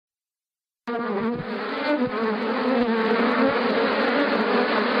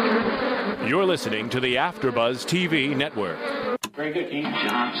You're listening to the AfterBuzz TV network. Very good, King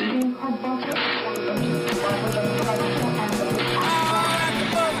Johnson.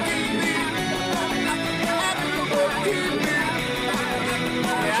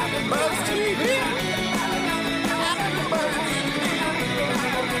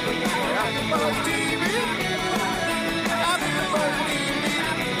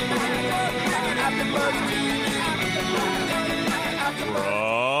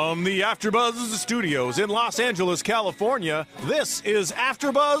 From the AfterBuzz Studios in Los Angeles, California, this is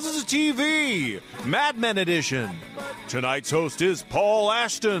AfterBuzz TV, Mad Men Edition. Tonight's host is Paul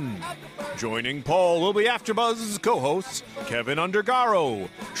Ashton. Joining Paul will be AfterBuzz's co-hosts Kevin Undergaro,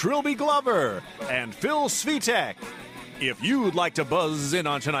 Trilby Glover, and Phil Svitek. If you'd like to buzz in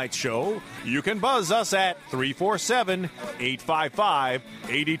on tonight's show, you can buzz us at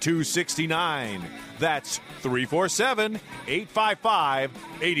 347-855-8269. That's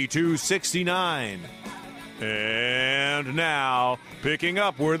 347-855-8269. And now, picking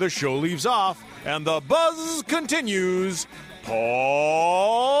up where the show leaves off and the buzz continues,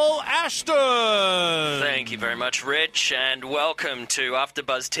 Paul Ashton. Thank you very much, Rich, and welcome to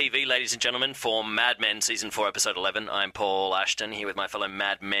AfterBuzz TV, ladies and gentlemen, for Mad Men Season 4, Episode 11. I'm Paul Ashton, here with my fellow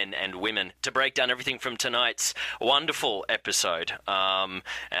Mad Men and women to break down everything from tonight's wonderful episode.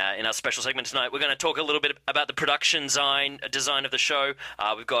 In our special segment tonight, we're going to talk a little bit about the production design of the show.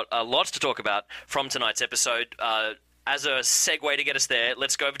 We've got lots to talk about from tonight's episode. As a segue to get us there,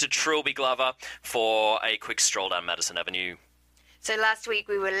 let's go over to Trilby Glover for a quick stroll down Madison Avenue. So last week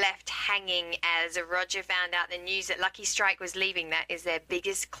we were left hanging as Roger found out the news that Lucky Strike was leaving. That is their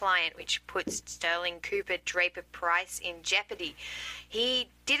biggest client, which puts Sterling Cooper Draper Price in jeopardy.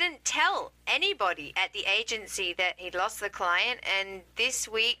 He didn't tell anybody at the agency that he'd lost the client, and this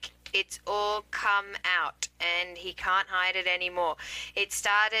week it's all come out and he can't hide it anymore. It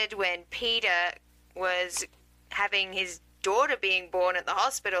started when Peter was having his daughter being born at the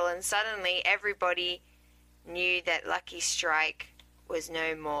hospital, and suddenly everybody knew that Lucky Strike was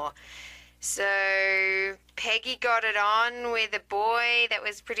no more. So Peggy got it on with a boy that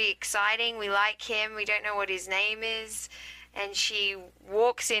was pretty exciting. We like him. We don't know what his name is. And she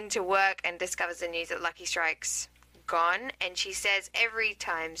walks into work and discovers the news that Lucky Strike's gone. And she says every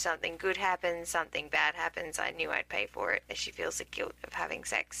time something good happens, something bad happens, I knew I'd pay for it. As she feels the guilt of having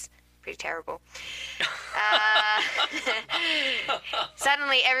sex. Pretty terrible.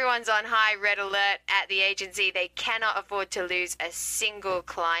 Suddenly everyone's on high red alert at the agency. They cannot afford to lose a single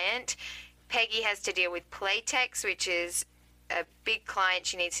client. Peggy has to deal with Playtex, which is a big client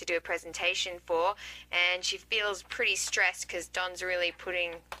she needs to do a presentation for, and she feels pretty stressed because Don's really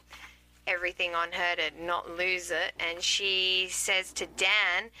putting everything on her to not lose it. And she says to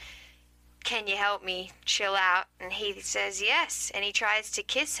Dan, "Can you help me chill out?" And he says yes, and he tries to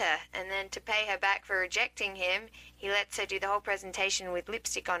kiss her, and then to pay her back for rejecting him, he lets her do the whole presentation with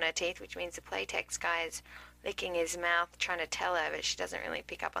lipstick on her teeth, which means the Playtex guy is licking his mouth trying to tell her, but she doesn't really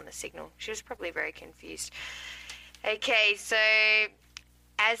pick up on the signal. She was probably very confused. Okay, so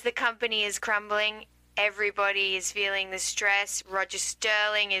as the company is crumbling, everybody is feeling the stress. Roger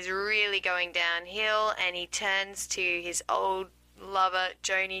Sterling is really going downhill, and he turns to his old lover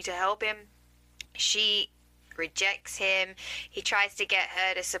Joni to help him. She rejects him. He tries to get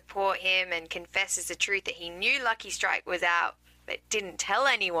her to support him and confesses the truth that he knew Lucky Strike was out but didn't tell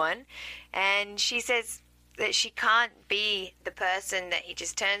anyone. And she says that she can't be the person that he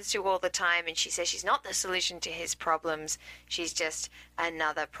just turns to all the time, and she says she's not the solution to his problems. She's just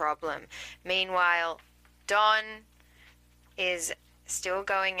another problem. Meanwhile, Don is still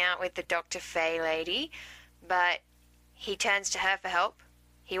going out with the Dr. Faye lady, but he turns to her for help.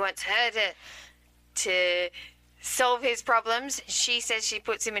 He wants her to solve his problems. She says she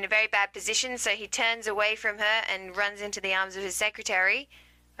puts him in a very bad position, so he turns away from her and runs into the arms of his secretary,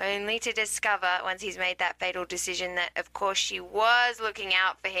 only to discover, once he's made that fatal decision, that of course she was looking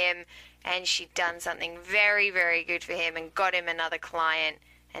out for him and she'd done something very, very good for him and got him another client.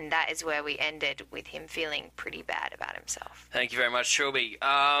 And that is where we ended, with him feeling pretty bad about himself. Thank you very much, Trilby.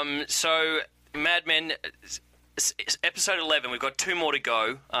 So, Mad Men, episode 11, we've got 2 more to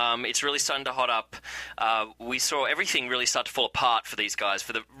go. It's really starting to hot up. We saw everything really start to fall apart for these guys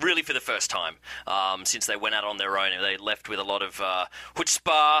for the first time since they went out on their own. They left with a lot of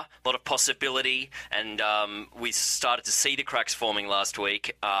chutzpah, a lot of possibility, and we started to see the cracks forming last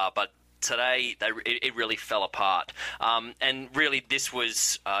week, but today it really fell apart. And really this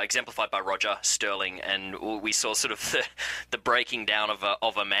was exemplified by Roger Sterling, and we saw sort of the breaking down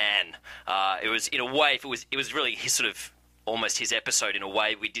of a man. It was, in a way, it was really his sort of almost his episode in a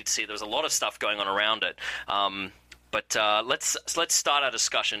way. We did see there was a lot of stuff going on around it. But let's start our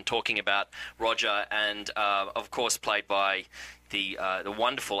discussion talking about Roger, and of course played by the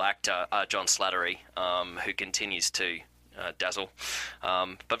wonderful actor John Slattery, who continues to dazzle.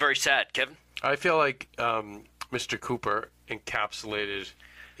 But very sad, Kevin. I feel like Mr. Cooper encapsulated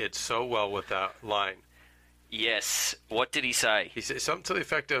it so well with that line. Yes. What did he say? He said something to the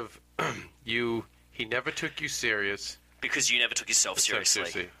effect of, he never took you serious. Because you never took yourself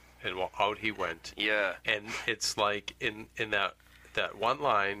seriously. And out he went. Yeah. And it's like in that one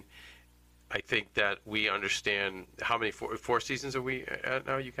line, I think that we understand how many four seasons are we at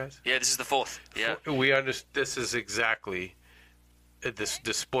now, you guys? Yeah, this is the fourth. Yeah. This is exactly this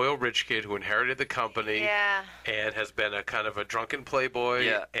spoiled rich kid who inherited the company and has been a kind of a drunken playboy.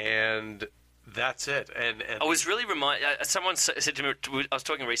 Yeah. And that's it. And I was really reminded. Someone said to me. I was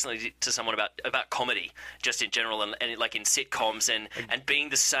talking recently to someone about comedy, just in general, and like in sitcoms, and being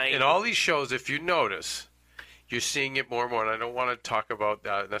the same. In all these shows, if you notice, you're seeing it more and more. And I don't want to talk about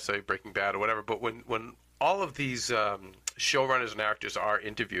necessarily Breaking Bad or whatever, but when all of these showrunners and actors are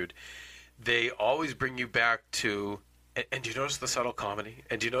interviewed, they always bring you back to. And do you notice the subtle comedy?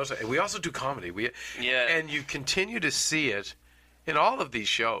 And do you notice? And we also do comedy. And you continue to see it in all of these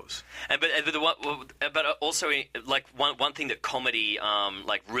shows. But also, like one thing that comedy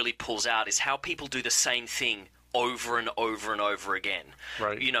like really pulls out is how people do the same thing over and over and over again.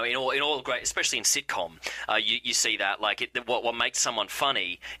 Right. You know, in all great, especially in sitcom, you see that. Like what makes someone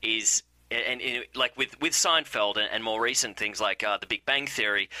funny is. And like with Seinfeld and more recent things like The Big Bang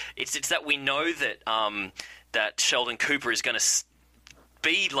Theory, it's that we know that that Sheldon Cooper is going to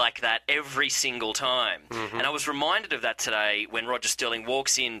be like that every single time. Mm-hmm. And I was reminded of that today when Roger Sterling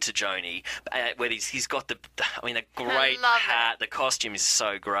walks into Joni, where he's got the great hat. The costume is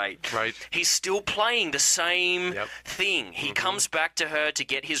so great. Right. He's still playing the same thing. He comes back to her to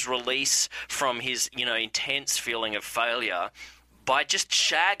get his release from his, intense feeling of failure by just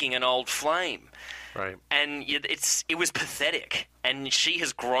shagging an old flame. Right. And it was pathetic. And she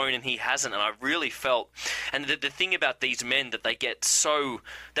has grown and he hasn't. And I really felt... And the thing about these men that they get so...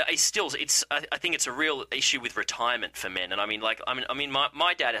 I think it's a real issue with retirement for men. And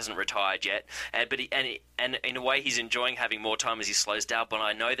my dad hasn't retired yet. But in a way he's enjoying having more time as he slows down. But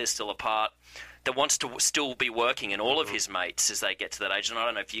I know there's still a part that wants to still be working, and all of his mates as they get to that age. And I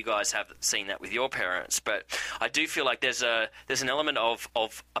don't know if you guys have seen that with your parents, but I do feel like there's an element of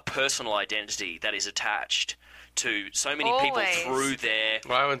a personal identity that is attached to so many people through their...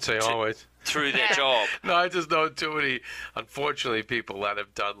 Well, I wouldn't say always. Through their job. No, I just know too many, unfortunately, people that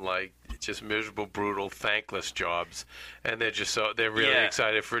have done like just miserable, brutal, thankless jobs, and they're really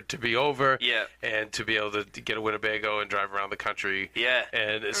excited for it to be over, and to be able to get a Winnebago and drive around the country,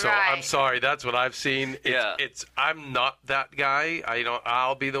 and so I'm sorry, that's what I've seen. I'm not that guy.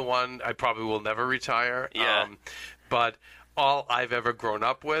 I'll be the one. I probably will never retire. But all I've ever grown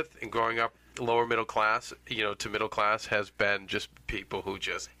up with, and growing up lower middle class, to middle class, has been just people who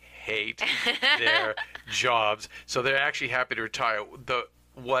just hate their jobs, so they're actually happy to retire.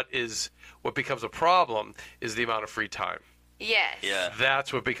 What becomes a problem is the amount of free time. Yes. Yeah.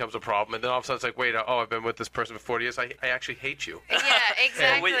 That's what becomes a problem. And then all of a sudden it's like, wait, I've been with this person for 40 years. I actually hate you. Yeah,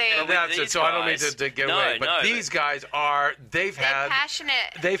 exactly. and that's it. So I don't mean to get away. But these guys they're passionate.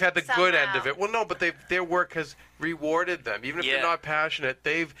 They've had the somehow. good end of it. Well, no, but their work has rewarded them. Even if they're not passionate,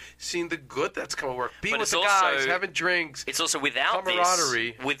 they've seen the good that's come to work. Being with the guys, having drinks. It's also without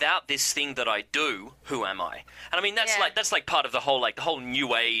this thing that I do, who am I? And I mean that's like part of the whole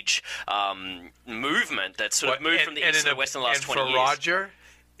new age movement that sort of moved from the east to the west in the last 20 years. And for Roger,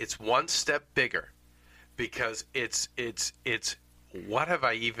 it's one step bigger, because it's what have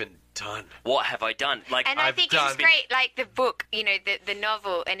I even done? What have I done? I think it's great, like the book, the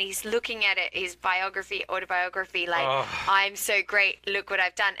novel, and he's looking at it, his autobiography, I'm so great, look what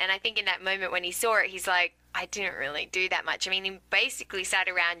I've done. And I think in that moment when he saw it, he's like, I didn't really do that much. I mean, he basically sat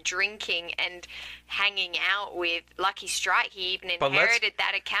around drinking and hanging out with Lucky Strike. He even inherited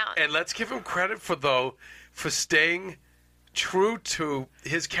that account. And let's give him credit for staying true to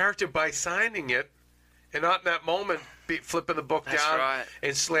his character by signing it, and not in that moment flipping the book down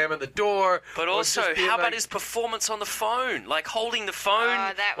and slamming the door. But also, how about his performance on the phone? Like holding the phone.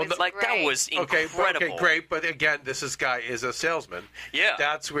 Oh, that was great. That was incredible. Okay, great. But again, this guy is a salesman. Yeah.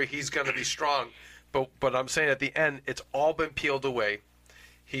 That's where he's going to be strong. But I'm saying at the end, it's all been peeled away.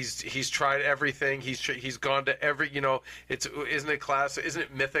 He's tried everything. He's gone to every, isn't it classic? Isn't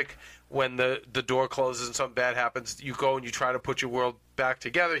it mythic when the door closes and something bad happens, you go and you try to put your world back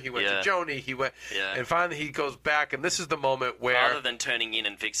together. He went to Joni. And finally he goes back, and this is the moment where, rather than turning in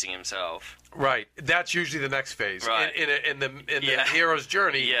and fixing himself, right? That's usually the next phase. Right. In the hero's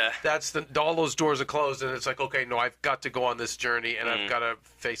journey. Yeah. That's all those doors are closed, and it's like, okay, no, I've got to go on this journey, and I've got to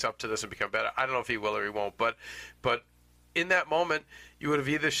face up to this and become better. I don't know if he will or he won't, but in that moment, you would have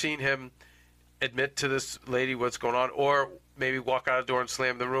either seen him admit to this lady what's going on, or maybe walk out the door and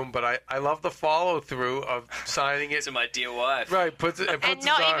slam the room. But I love the follow-through of signing it to my dear wife. Right. And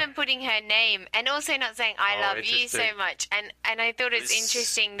not even putting her name, and also not saying, I love you so much. And I thought it's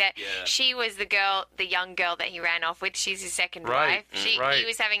interesting that she was the young girl that he ran off with. She's his second wife. He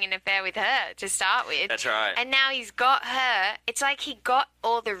was having an affair with her to start with. That's right. And now he's got her. It's like he got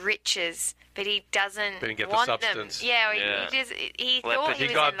all the riches, but he doesn't want the substance. Them. Yeah, he thought he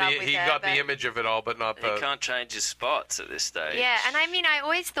was in love with her. He got the image of it all, but not the... He can't change his spots at this stage. Yeah, and I mean, I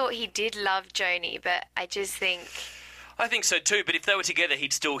always thought he did love Joni, but I just think... I think so too, but if they were together,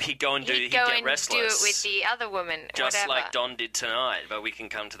 he'd get restless. He'd do it with the other woman, just whatever. like Don did tonight, but we can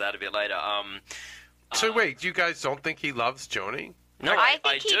come to that a bit later. So wait, you guys don't think he loves Joni? No, I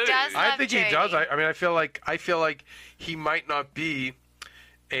think he do. does love I think Joni. he does. I mean, I feel like he might not be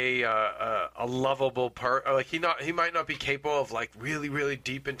a lovable like he might not be capable of like really, really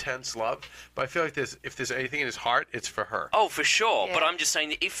deep, intense love, but I feel like if there's anything in his heart, it's for her. Oh, for sure. Yeah. But I'm just saying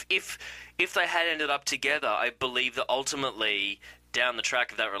that if they had ended up together, I believe that ultimately down the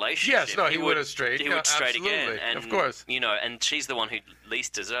track of that relationship, he would have strayed. He would strayed again, and of course, and she's the one who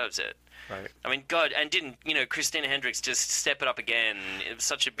least deserves it. Right. I mean, God, and didn't Christina Hendricks just step it up again? It was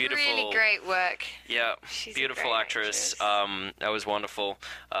such a beautiful, really great work. Yeah, she's beautiful actress. That was wonderful.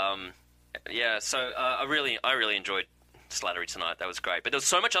 So I really enjoyed Slattery tonight. That was great. But there was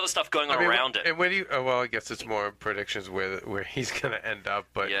so much other stuff going on around it. And when you, I guess it's more predictions where he's going to end up.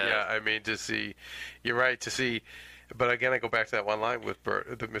 But I mean, you're right to see. But again, I go back to that one line with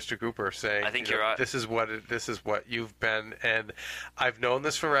Mr. Cooper saying, I think you're right. This is what you've been, and I've known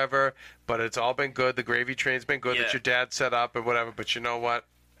this forever, but it's all been good. The gravy train's been good that your dad set up and whatever. But you know what?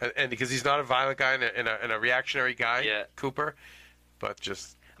 And because he's not a violent guy and a reactionary guy, Cooper, but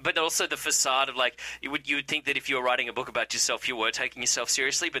just... But also the facade of like you would think that if you were writing a book about yourself, you were taking yourself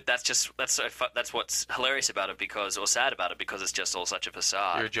seriously. But that's what's hilarious about it or sad about it because it's just all such a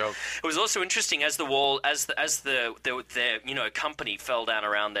facade. You're a joke. It was also interesting as their company fell down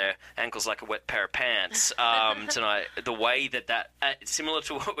around their ankles like a wet pair of pants tonight. The way that similar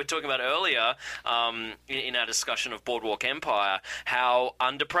to what we were talking about earlier in our discussion of Boardwalk Empire, how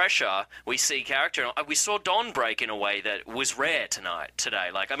under pressure we see character. We saw Don break in a way that was rare today.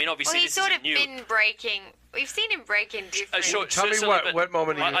 Like. I mean, obviously, he's sort of been breaking. We've seen him break in different. Tell me what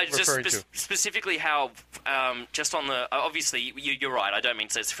moment are you referring to? Specifically, how just on the obviously you're right. I don't mean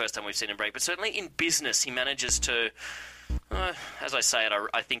to say it's the first time we've seen him break, but certainly in business, he manages to. As I say it,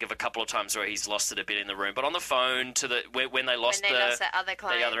 I think of a couple of times where he's lost it a bit in the room, but on the phone when they lost that other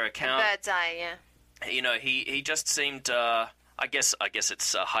client, the other account, Bird's Eye, he just seemed. I guess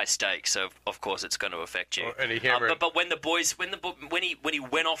it's high stakes, so of course it's going to affect you. And he hammered. But when he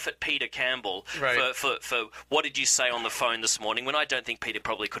went off at Peter Campbell for what did you say on the phone this morning? When I don't think Peter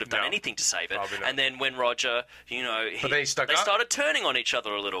probably could have done anything to save it. And then when Roger, they started turning on each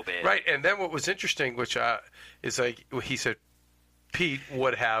other a little bit. Right, and then what was interesting, which is like he said, Pete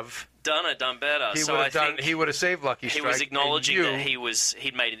would have done better. He would have saved Lucky Strike. He was acknowledging that he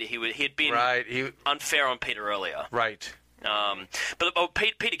had been unfair on Peter earlier. Right. But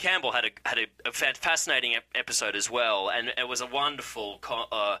Peter Campbell had a fascinating episode as well, and it was a wonderful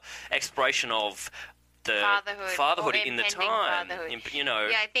exploration of the fatherhood in the time.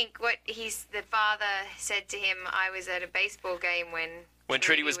 Yeah, I think what the father said to him. I was at a baseball game when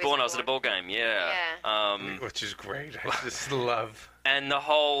Trudy was born. I was at a ball game. Which is great. I just love. And the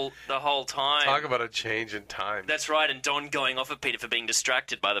whole time. Talk about a change in time. That's right, and Don going off at Peter for being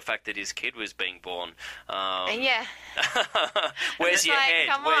distracted by the fact that his kid was being born. Where's your head?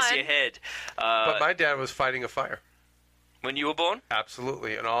 Where's your head? But my dad was fighting a fire. When you were born?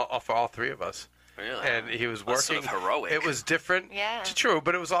 Absolutely, and for all three of us. Really? And he was working. That's sort of heroic. It was different. Yeah. It's true,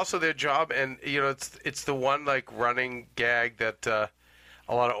 but it was also their job, and it's the one like running gag that a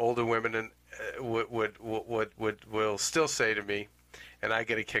lot of older women will still say to me. And I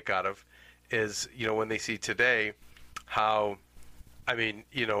get a kick out of is, when they see today how,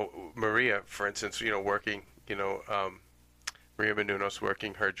 Maria, for instance, working, Maria Menounos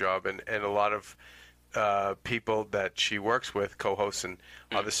working her job and a lot of people that she works with, co-hosts and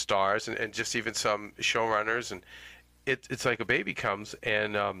other stars and just even some showrunners. And it's like a baby comes,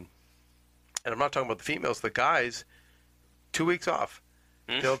 and I'm not talking about the females, the guys, 2 weeks off.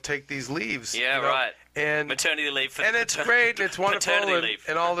 They'll take these leaves. Yeah, right. And maternity leave for and it's great. It's wonderful,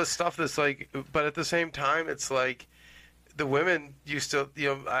 and all this stuff that's like. But at the same time, it's like the women used to.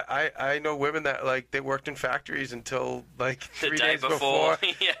 I know women that like they worked in factories until like 3 days before.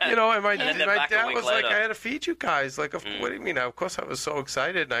 Yeah. And my dad was later. like, I had to feed you guys. Like, what do you mean? Of course, I was so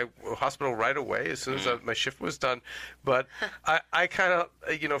excited, and I hospital right away as soon as my shift was done. But I kind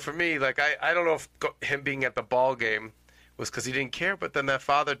of, for me, like I don't know if him being at the ball game was because he didn't care, but then that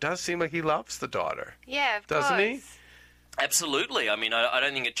father does seem like he loves the daughter. Yeah, of doesn't course. he? Absolutely. I mean, I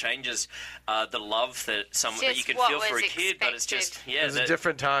don't think it changes the love that that you can feel for a kid, but it's just it's a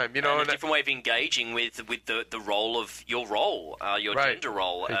different time, and a different way of engaging with the role of your gender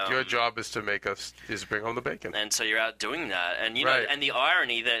role. Like your job is to bring home the bacon, and so you're out doing that, and and the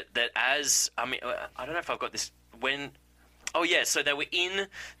irony that as I don't know if I've got this when. Oh yeah, so they were in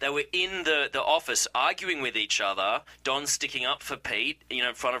the office arguing with each other. Don sticking up for Pete,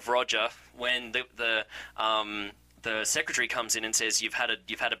 in front of Roger when the secretary comes in and says you've had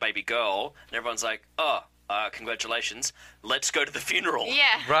a baby girl, and everyone's like, congratulations. Let's go to the funeral.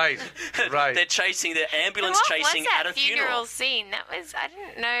 Yeah. Right. They're chasing the ambulance chasing at a funeral scene. That was I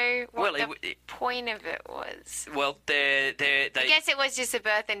didn't know what the point of it was. Well, I guess it was just a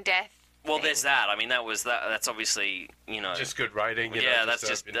birth and death. Well, there's that. I mean, that's obviously, just good writing.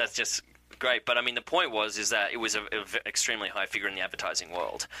 That's just great. But I mean, the point is that it was an extremely high figure in the advertising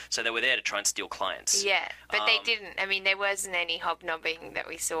world. So they were there to try and steal clients. Yeah, but they didn't. I mean, there wasn't any hobnobbing that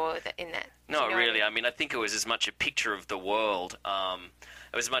we saw in that. No, really. I mean, I think it was as much a picture of the world.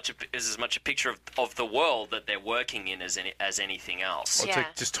 It was as much a picture of the world that they're working in as anything else. Well, it's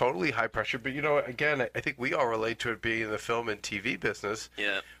like just totally high pressure. But again, I think we all relate to it being in the film and TV business.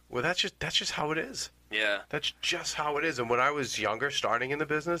 Yeah. Well, that's just how it is. Yeah. That's just how it is. And when I was younger, starting in the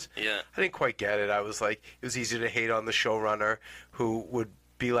business, I didn't quite get it. I was like, it was easy to hate on the showrunner who would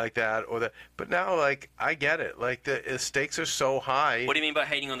be like that or that. But now, like, I get it. Like, the stakes are so high. What do you mean by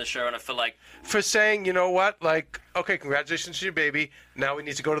hating on the showrunner for saying, you know what, like, okay, congratulations to your baby. Now we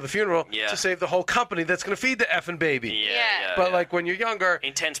need to go to the funeral to save the whole company that's going to feed the effing baby. But like when you're younger,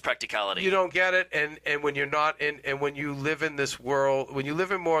 intense practicality. You don't get it, and when you're not in, and when you live in this world, when you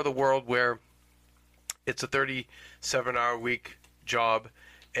live in more of the world where it's a 37-hour week job,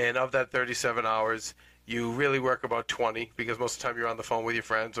 and of that 37 hours, you really work about 20 because most of the time you're on the phone with your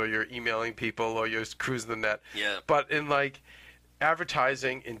friends or you're emailing people or you're cruising the net. Yeah. But in like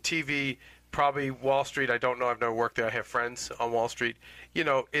advertising, in TV, probably Wall Street, I don't know, I've never worked there. I have friends on Wall Street.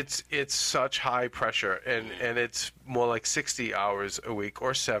 It's such high pressure, and it's more like 60 hours a week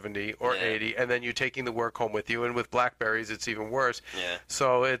or 70 or 80, and then you're taking the work home with you. And with BlackBerries, it's even worse. Yeah.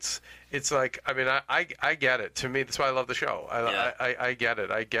 So it's like, I mean, I get it. To me, that's why I love the show. I get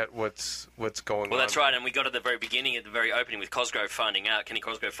it. I get what's going on. Well, that's right. And we got to the very beginning, at the very opening, with Kenny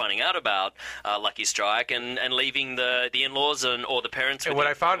Cosgrove finding out about Lucky Strike and leaving the in-laws or the parents. And what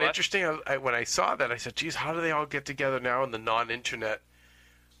I found interesting, when I saw that, I said, geez, how do they all get together now in the non-internet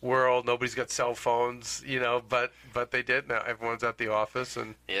world? Nobody's got cell phones, but they did now. Everyone's at the office.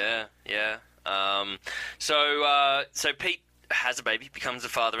 And so Pete has a baby, becomes a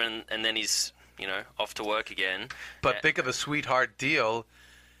father, and then he's off to work again. But think of the sweetheart deal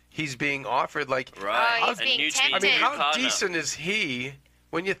he's being offered. Like, he's being tempted. I mean, how decent is he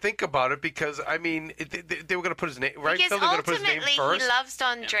when you think about it? Because I mean, they were going to put his name right. Because Phil, ultimately, put his name first. He loves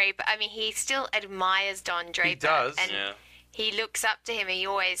Don Draper. I mean, he still admires Don Draper. He does. And he looks up to him. He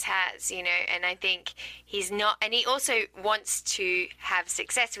always has, and I think he's not. And he also wants to have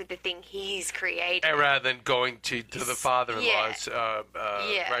success with the thing he's created. And rather than going to the father-in-law's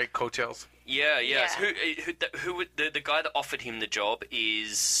right coattails. Yeah. So who the guy that offered him the job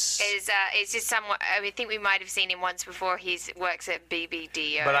is just someone. I think we might have seen him once before. He works at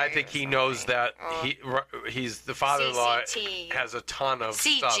BBDO. But I think he knows that he's the father-in-law has a ton of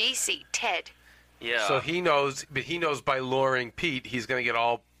stuff. CGC Ted. Yeah. So he knows by luring Pete, he's going to get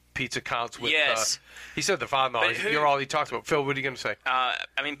all Pete's accounts with. Yes. He said the father-in-law. You're all he talks about. Phil, what are you going to say? I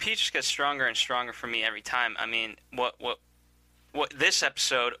mean, Pete just gets stronger and stronger for me every time. I mean, what this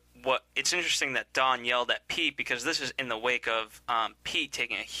episode? It's interesting that Don yelled at Pete because this is in the wake of Pete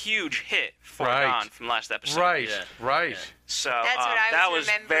taking a huge hit for Don from last episode. Right. So that's what that was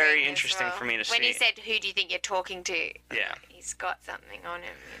very interesting for me to see. When he said, "Who do you think you're talking to?" Yeah. He's got something on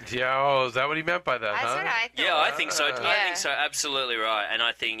him. Yeah. Oh, is that what he meant by that? That's what I thought. Yeah, I think so. I think so. Absolutely right. And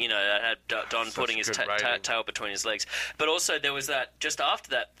I think that had Don putting his tail between his legs. But also there was that just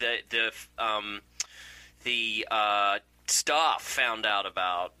after that the staff found out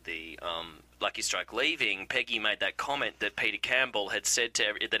about the Lucky Strike leaving, Peggy made that comment that Peter Campbell had said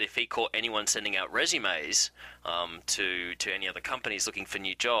that if he caught anyone sending out resumes to any other companies looking for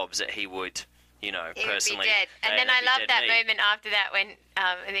new jobs, that he would, personally... Would be dead. And then I loved that moment after that when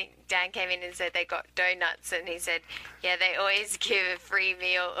I think Dan came in and said they got donuts, and he said, yeah, they always give a free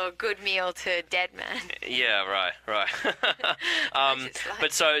meal or good meal to a dead man. Yeah, right.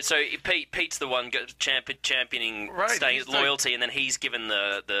 But so Pete's the one championing staying loyalty, and then he's given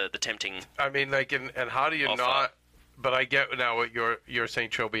the tempting. I mean, and how do you offer. not? But I get now what you're saying,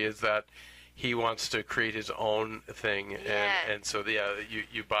 Chobi, is that he wants to create his own thing, and so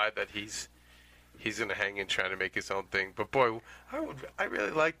you buy that he's going to hang in trying to make his own thing. But boy, I really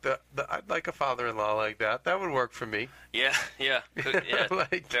like I'd like a father-in-law like that. That would work for me. Yeah,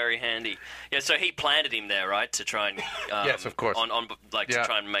 very handy. Yeah, so he planted him there, right, to try and yes, of course, to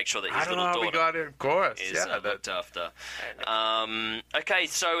try and make sure that his little daughter. I don't know how we got it. Of course, is looked after. Okay,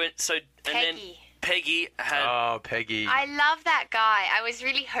 so and then Peggy had. Oh, Peggy! I love that guy. I was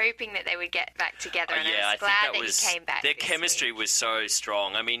really hoping that they would get back together, and I was glad that he came back. Their chemistry was so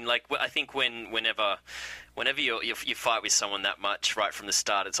strong. I mean, I think whenever you fight with someone that much right from the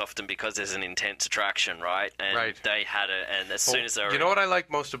start, it's often because there's an intense attraction, right? And they had it, and as soon as they were... You know what I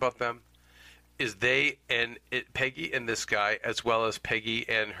like most about them? Is Peggy and this guy, as well as Peggy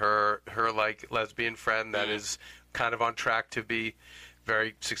and her lesbian friend that is kind of on track to be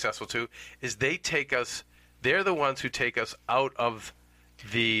very successful too, is they're the ones who take us out of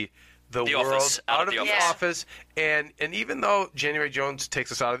the world, office, out of the office, and even though January Jones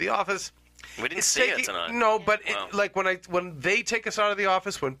takes us out of the office, we didn't see it tonight. No, but when they take us out of the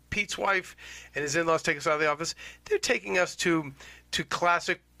office, when Pete's wife and his in-laws take us out of the office, they're taking us to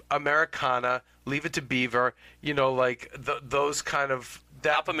classic Americana, Leave It to Beaver, those kind of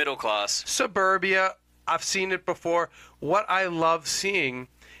upper middle class suburbia. I've seen it before. What I love seeing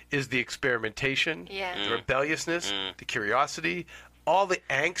is the experimentation, the rebelliousness, the curiosity, all the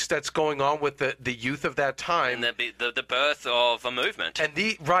angst that's going on with the youth of that time. And the birth of a movement. And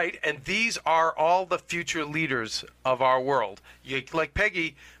these are all the future leaders of our world. Like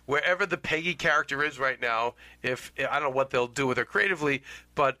Peggy, wherever the Peggy character is right now, I don't know what they'll do with her creatively,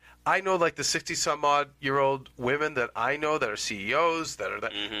 but I know the 60-some-odd-year-old women that I know that are CEOs,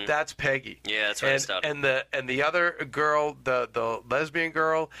 that's Peggy. Yeah, that's where it started. And the other girl, the lesbian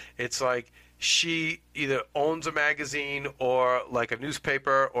girl, it's like she either owns a magazine or a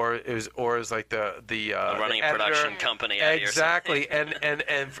newspaper or is like the running a production company. Exactly,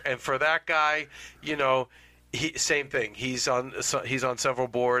 and for that guy, same thing. He's on several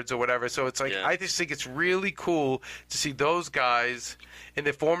boards or whatever. So it's I just think it's really cool to see those guys in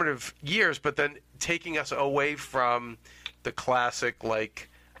their formative years, but then taking us away from the classic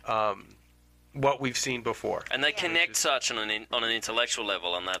what we've seen before. And they connect such on an intellectual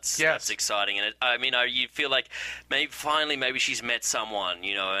level, and that's exciting. And you feel like maybe she's met someone,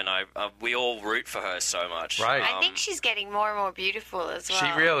 and we all root for her so much. Right. I think she's getting more and more beautiful as well. She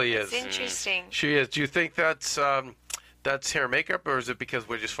really is. It's interesting. She is. Do you think that's hair and makeup, or is it because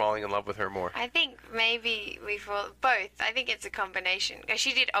we're just falling in love with her more? I think maybe we fall both. I think it's a combination.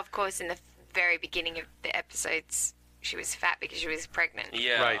 She did, of course, in the very beginning of the episodes, she was fat because she was pregnant.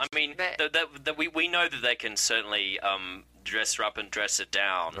 Yeah, right. I mean, we know that they can certainly dress her up and dress it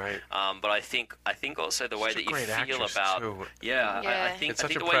down. Right. But I think also the way that you feel about too. I think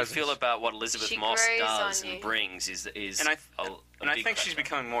the way you feel about what Elizabeth Moss does and brings is and I think she's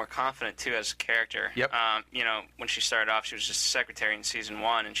becoming more confident too as a character. Yep. When she started off, she was just a secretary in season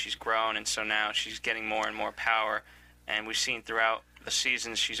 1, and she's grown, and so now she's getting more and more power. And we've seen throughout the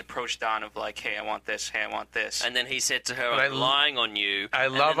seasons she's approached Don of hey, I want this, hey, I want this. And then he said to her, I'm lying on you. I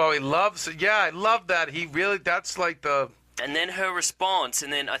love how he loves. Yeah, I love that. He really. That's the. And then her response,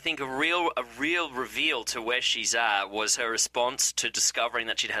 and then I think a real reveal to where she's at was her response to discovering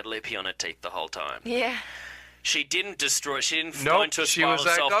that she'd had Lippy on her teeth the whole time. Yeah. She didn't destroy. She didn't go into a spiral of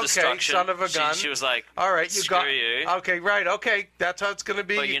self-destruction. Okay, son of a gun. She was like, all right, screw you. Okay, right. Okay, that's how it's going to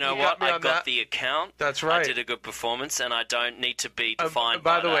be. But you know what? I got the account. That's right. I did a good performance, and I don't need to be defined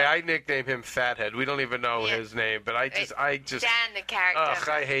by the way, I nicknamed him Fathead. We don't even know his name, but I just Dan the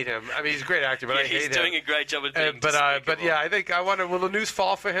character. I hate him. I mean, he's a great actor, but I hate him. He's doing a great job at being but yeah, I think I wonder, will the news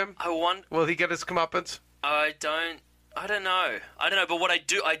fall for him? Will he get his comeuppance? I don't know, but what I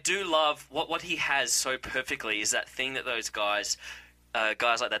do love what he has so perfectly is that thing that those guys like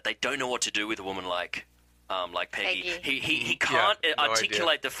that, they don't know what to do with a woman like Peggy. He can't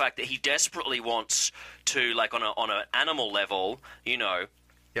articulate the fact that he desperately wants to, on an animal level,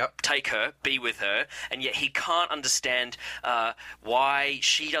 take her, be with her, and yet he can't understand why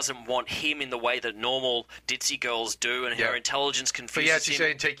she doesn't want him in the way that normal ditzy girls do, and her intelligence confuses him. But she's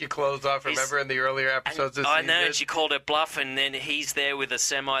saying, take your clothes off. Remember in the earlier episodes? I know, and she called her bluff, and then he's there with a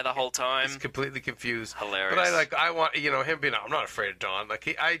semi the whole time. He's completely confused. Hilarious. But I want, him being, I'm not afraid of Don.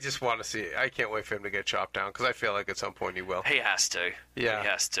 I just want to see it. I can't wait for him to get chopped down, because I feel like at some point he will. He has to. Yeah. He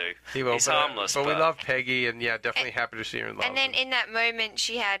has to. He will. He's harmless. But we love Peggy, and definitely happy to see her in love. And then in that moment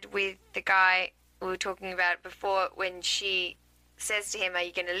she had with the guy we were talking about before, when she says to him, "Are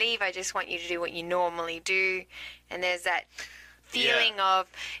you going to leave? I just want you to do what you normally do." And there's that feeling of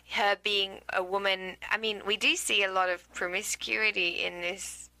her being a woman. I mean, we do see a lot of promiscuity in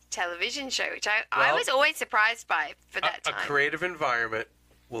this television show, which I was always surprised by for that time. A creative environment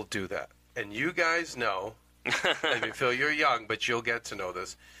will do that. And you guys know, I mean, Phil, you're young, but you'll get to know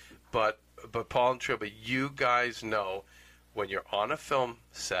this. But Paul and Trilba, you guys know when you're on a film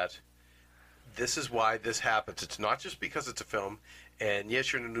set, this is why this happens. It's not just because it's a film, and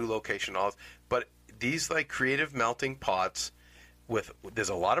yes, you're in a new location, but these like creative melting pots there's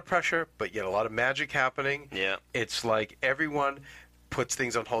a lot of pressure, but yet a lot of magic happening. Yeah. It's like everyone puts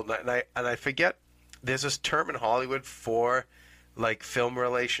things on hold, and I forget. There's this term in Hollywood for like film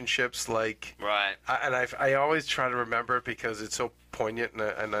relationships, like right. I always try to remember it because it's so poignant,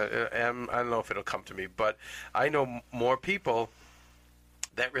 and I don't know if it'll come to me, but I know more people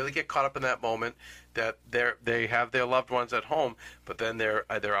that really get caught up in that moment, that they have their loved ones at home, but then they're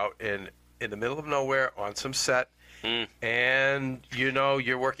either out in the middle of nowhere on some set. And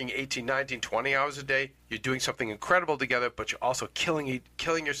you're working 18, 19, 20 hours a day. You're doing something incredible together, but you're also killing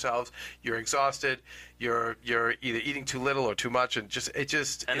yourselves. You're exhausted. You're either eating too little or too much, and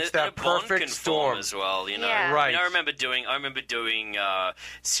it's that perfect storm as well. Yeah. Right. I remember doing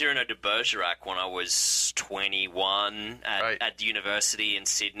Cyrano de Bergerac when I was 21 at the university in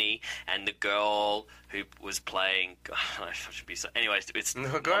Sydney, and the girl who was playing. Anyways,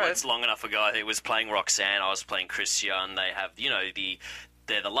 it's long enough ago. It was playing Roxanne. I was playing Christian. They have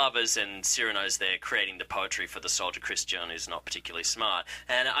they're the lovers, and Cyrano's there creating the poetry for the soldier Christian, who's not particularly smart.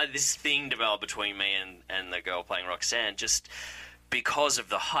 And this thing developed between me and the girl playing Roxanne, just because of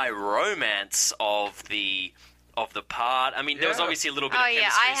the high romance of the part. I mean, there was obviously a little bit of chemistry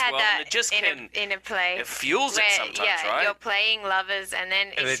I had as well. that and it just in a play. It fuels it sometimes, right? You're playing lovers, and then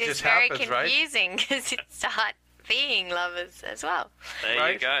it's just very confusing because you start being lovers as well.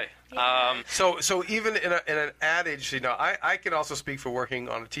 There you go. Yeah. So even in an adage, I can also speak for working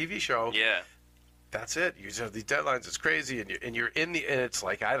on a TV show. Yeah. That's it. You just have these deadlines. It's crazy, and you're in the. And it's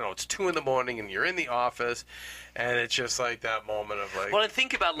like, I don't know. It's 2 a.m, and you're in the office, and it's just like that moment of like. Well, and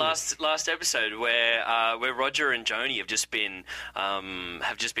think about last episode where Roger and Joni have just been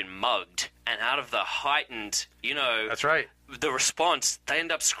mugged, and out of the heightened, That's right. The response, they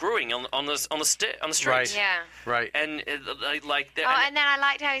end up screwing on the streets. Right. Yeah. Right. And and then I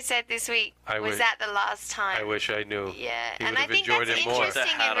liked how he said this week, was that the last time? I wish I knew. Yeah. He And would I have think enjoyed that's it more.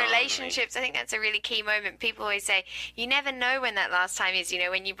 interesting in relationships. I think that's a really key moment. People always say, you never know when that last time is.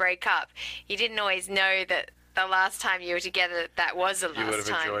 When you break up, you didn't always know that the last time you were together, that was the last time. You would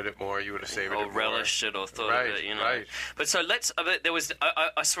have enjoyed it more. You would have savored it more. Or relished it or thought of it, Right. But so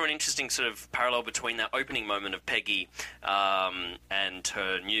I saw an interesting sort of parallel between that opening moment of Peggy and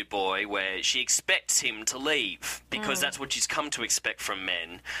her new boy, where she expects him to leave because that's what she's come to expect from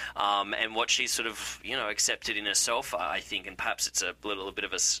men, and what she's sort of, accepted in herself, I think, and perhaps it's a little bit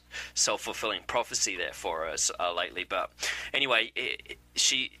of a self-fulfilling prophecy there for her lately. But anyway,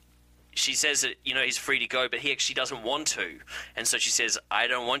 she says that, he's free to go, but he actually doesn't want to. And so she says, I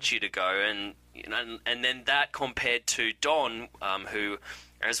don't want you to go. And, and then that compared to Don, who,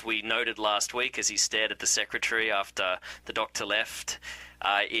 as we noted last week, as he stared at the secretary after the doctor left,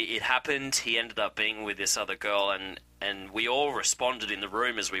 it happened. He ended up being with this other girl, and we all responded in the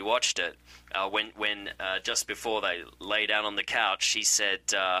room as we watched it. When just before they lay down on the couch, she said,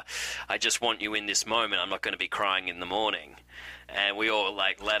 I just want you in this moment. I'm not going to be crying in the morning. And we all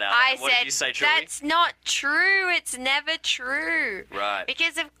let out. What did you say, Trudy? That's not true. It's never true. Right.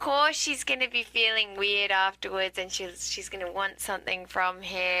 Because of course she's going to be feeling weird afterwards, and she's going to want something from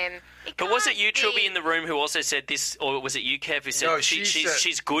him. But was it you, Trilby, in the room who also said this, or was it you, Kev, who said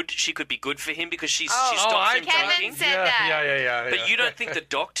she's good? She could be good for him because she stops him Kevin drinking. said that. Yeah. But you don't think the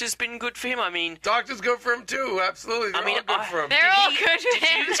doctor's been good for him? I mean, doctor's good for him too. Absolutely, they're all good for him. They're all good for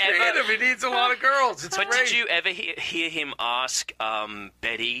him. He's creative. He needs a lot of girls. It's great. Did you ever hear him ask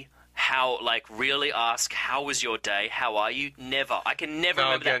Betty? Really ask, how was your day? How are you? Never. I can never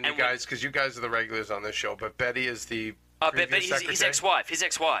remember again, that. you guys, because you guys are the regulars on this show, but Betty is the But his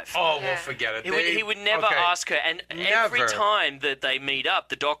ex-wife. Oh, well, forget it. He would never ask her, and every time that they meet up,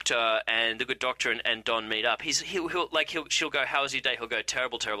 the doctor and the good doctor and Don meet up, she'll go, "How was your day?" He'll go,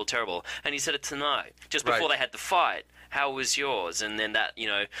 "Terrible, terrible, terrible," and he said it tonight, just before they had the fight. "How was yours?" And then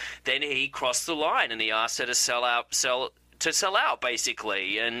then he crossed the line and he asked her to sell out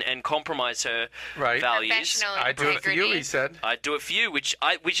basically and compromise her values. I do it for you, he said. I do it for you, which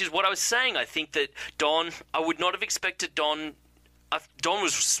is what I was saying. I think that I would not have expected Don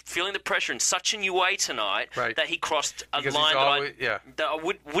was feeling the pressure in such a new way tonight that he crossed a line that I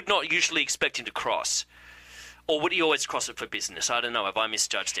would not usually expect him to cross. Or would he always cross it for business? I don't know. Have I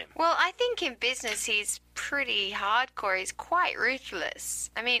misjudged him? Well, I think in business he's pretty hardcore. He's quite ruthless.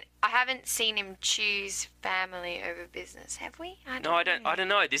 I mean, I haven't seen him choose family over business, have we? I don't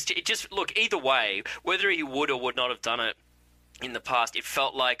know. Look, either way, whether he would or would not have done it in the past, it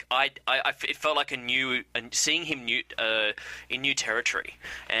felt like seeing him in new territory,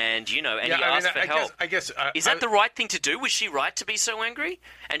 and he asked for help. Is that the right thing to do? Was she right to be so angry?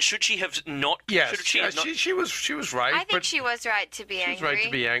 And should she have not? Yes, she was right. I think she was right to be angry. She was right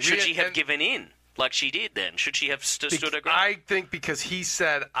to be angry. Should she have given in like she did? Then should she have stood her ground? I think because he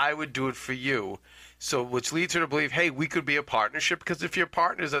said, "I would do it for you." So, which leads her to believe, hey, we could be a partnership. Because if your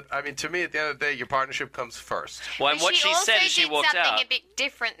partners, to me, at the end of the day, your partnership comes first. Well, and what she said as she walked out. She also did something a bit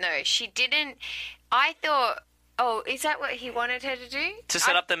different, though. She didn't. I thought. Oh, is that what he wanted her to do? To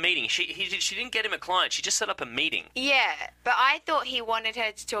set up the meeting. She didn't get him a client. She just set up a meeting. Yeah, but I thought he wanted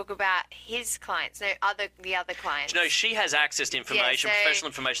her to talk about his clients, the other clients. No, she has access to information, professional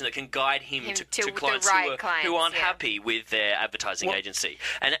information that can guide him to clients who aren't happy with their advertising agency.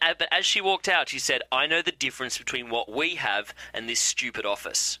 But as she walked out, she said, "I know the difference between what we have and this stupid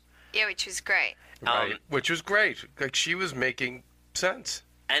office." Yeah, which was great. Which was great. Like, she was making sense.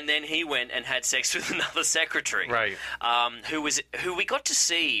 And then he went and had sex with another secretary, right? Who we got to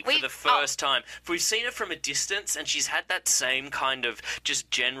see for the first time. We've seen her from a distance, and she's had that same kind of just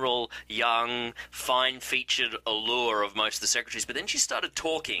general, young, fine-featured allure of most of the secretaries. But then she started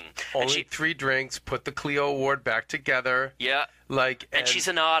talking. Only 3 drinks, put the Clio Award back together. Yeah. And she's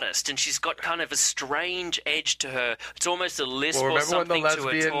an artist, and she's got kind of a strange edge to her. It's almost a lisp or something to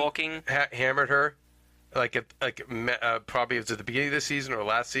her talking. Hammered her. Probably it was at the beginning of the season or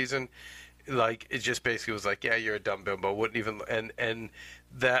last season, like it just basically was like, yeah, you're a dumb bimbo. Wouldn't even and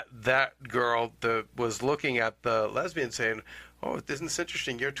that girl was looking at the lesbian saying, oh, isn't this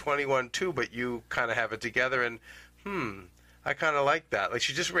interesting? You're 21 too, but you kind of have it together, and I kind of like that. Like,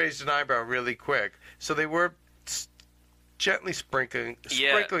 she just raised an eyebrow really quick. So they were gently sprinkling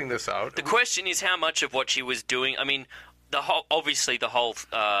this out. The question is how much of what she was doing. I mean.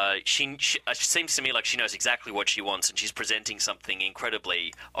 She seems to me like she knows exactly what she wants, and she's presenting something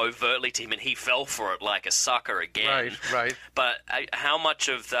incredibly overtly to him, and he fell for it like a sucker again. Right. But how much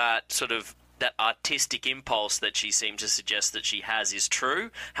of that sort of that artistic impulse that she seems to suggest that she has is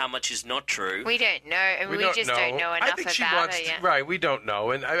true? How much is not true? We don't know, and we just don't know enough about her yet. Right, we don't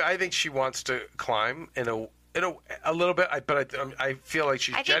know, and I think she wants to climb in a little bit, but I feel like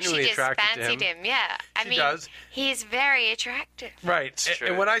she's genuinely attracted to him. I think she just fancied him. Yeah, I mean, does. He's very attractive. Right,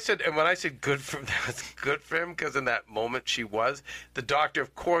 and when I said good for him, that's good for him because in that moment she was. The doctor,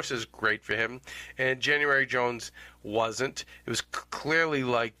 of course, is great for him, and January Jones wasn't. It was clearly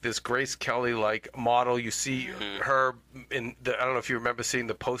like this Grace Kelly like model. You see her in I don't know if you remember seeing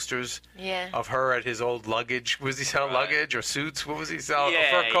the posters of her at his old luggage. Was he selling luggage or suits? What was he selling?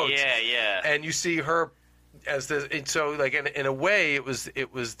 Fur coats. Yeah. And you see her. And so like in a way it was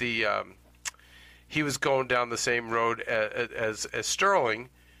the he was going down the same road as Sterling,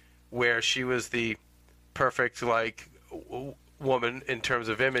 where she was the perfect like woman in terms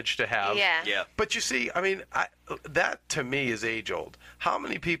of image to have. Yeah. But you see, I mean, that to me is age old. How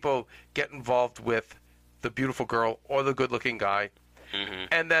many people get involved with the beautiful girl or the good-looking guy,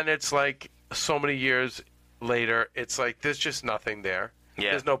 and then it's like so many years later, it's like there's just nothing there.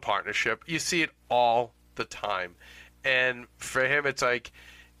 Yeah. There's no partnership. You see it all the time, and for him it's like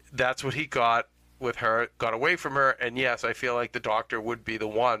that's what he got with her, got away from her. And yes, I feel like the doctor would be the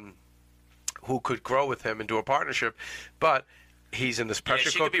one who could grow with him into a partnership, but he's in this pressure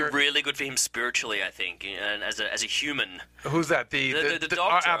cooker. She could be really good for him spiritually, I think, and as a human. Who's that? The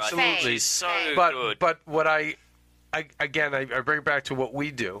doctor. Absolutely. She's so good. But what I bring it back to what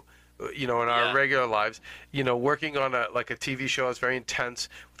we do. In our regular lives, working on a TV show is very intense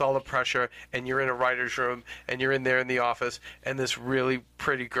with all the pressure, and you're in a writer's room, and you're in there in the office, and this really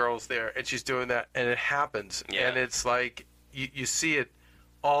pretty girl's there, and she's doing that, and it happens. Yeah. And it's like, you see it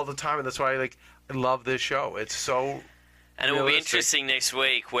all the time, and that's why I love this show. It's so And it will be interesting next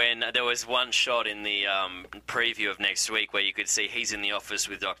week when there was one shot in the preview of next week where you could see he's in the office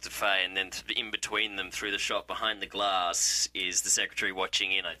with Dr. Faye, and then in between them, through the shot behind the glass, is the secretary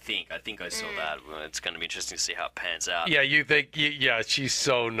watching in, I think. I think I saw that. It's going to be interesting to see how it pans out. Yeah, you think, she's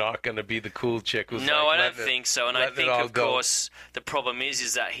so not going to be the cool chick who's No, I don't think so. And I think, of course, the problem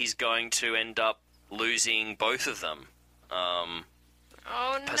is that he's going to end up losing both of them.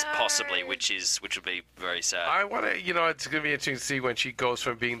 Oh, no. Possibly, which would be very sad. I want to, it's going to be interesting to see when she goes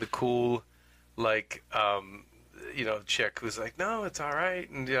from being the cool, chick who's like, no, it's all right,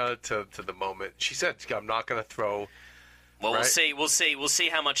 and to the moment she said, I'm not going to throw. Well, right? We'll see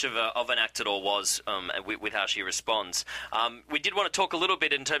how much of an act it all was with how she responds. We did want to talk a little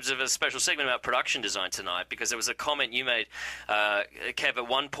bit in terms of a special segment about production design tonight, because there was a comment you made, Kev, at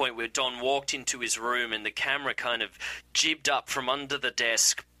one point where Don walked into his room and the camera kind of jibbed up from under the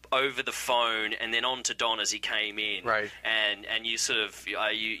desk over the phone and then onto Don as he came in. Right. And you sort of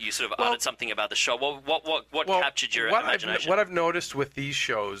uttered something about the show. What captured your imagination? What I've noticed with these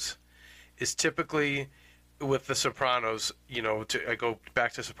shows is typically, with The Sopranos, I go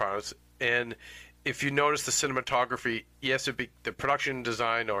back to Sopranos, and if you notice the cinematography, yes, the production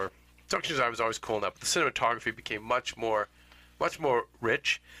design was always cool enough, but the cinematography became much more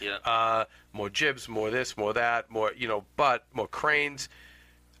rich. Yeah. More jibs, more this, more that, more more cranes,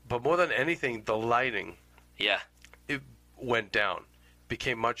 but more than anything, the lighting. Yeah. It went down,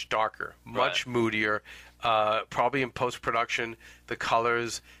 became much darker, much moodier. Probably in post-production, the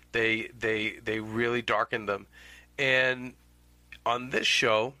colors, they really darkened them. And on this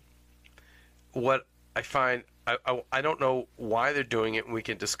show, what I find, I don't know why they're doing it, and we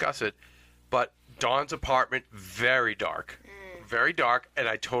can discuss it, but Don's apartment, very dark, and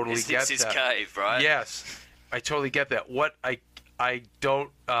I totally get that. It's his cave, right? Yes, I totally get that. What I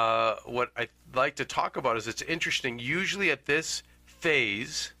like to talk about is, it's interesting, usually at this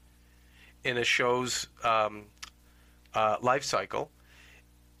phase in a show's life cycle,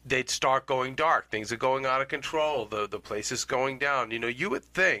 they'd start going dark. Things are going out of control. The place is going down. You would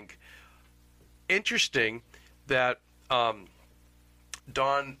think, interesting, that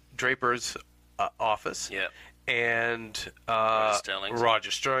Don Draper's office and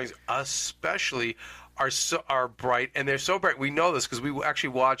Roger Sterling's especially are bright, and they're so bright. We know this because we actually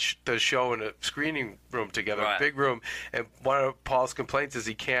watched the show in a screening room together, a big room, and one of Paul's complaints is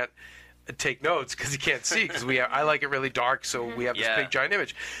he can't take notes because he can't see, because I like it really dark, so we have this big giant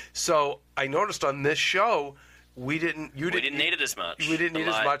image. So I noticed on this show we didn't need it as much. We didn't need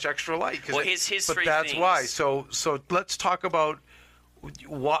as much extra light. Well, here's but three that's things. why. So let's talk about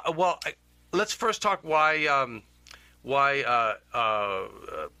why. Well, let's first talk why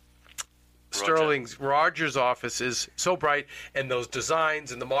Roger's office is so bright, and those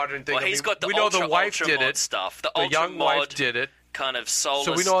designs and the modern thing. Well, he's got the we know the wife ultra did it. Stuff. The young wife did it. Kind of solar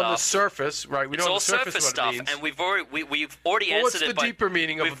stuff. So we know on the surface, right? We know on the surface what stuff, it means. and we've already answered what's it. What's the deeper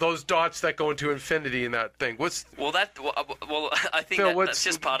meaning of those dots that go into infinity in that thing? I think Phil, that's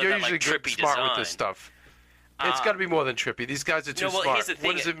just part of that usually trippy smart design. with this stuff. It's got to be more than trippy. These guys are too smart. Here's the thing.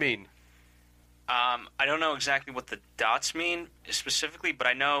 What does it mean? I don't know exactly what the dots mean specifically, but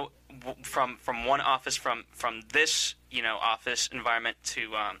I know from one office, from this office environment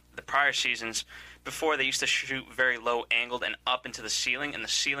to the prior seasons. Before, they used to shoot very low angled and up into the ceiling, and the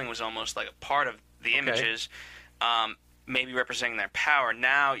ceiling was almost like a part of the images, maybe representing their power.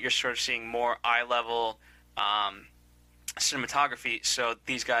 Now you're sort of seeing more eye level cinematography, so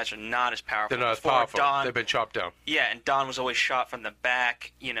these guys are not as powerful. They're not as powerful. They've been chopped down. Yeah, and Don was always shot from the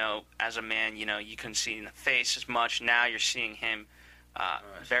back. As a man, you couldn't see in the face as much. Now you're seeing him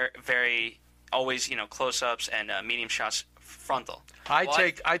very, very always, close-ups and medium shots frontal. I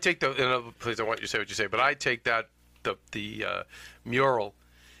take the. Please, I want you to say what you say, but I take that the mural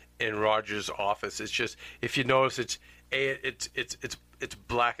in Roger's office. It's just, if you notice, it's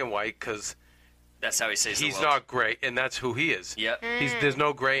black and white because. That's how he sees the world. He's not gray, and that's who he is. Yeah. There's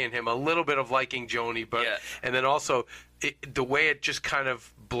no gray in him. A little bit of liking Joni, but and then also the way it just kind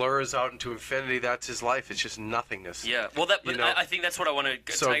of blurs out into infinity. That's his life. It's just nothingness. Yeah. Well, I think that's what I want to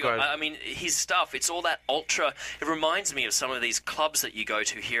take. I mean, his stuff. It's all that ultra. It reminds me of some of these clubs that you go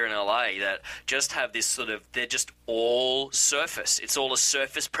to here in LA that just have this sort of. They're just all surface. It's all a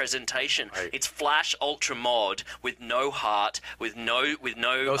surface presentation. Right. It's flash ultra mod with no heart, with no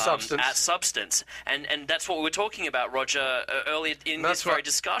substance. And that's what we were talking about, Roger, earlier in this very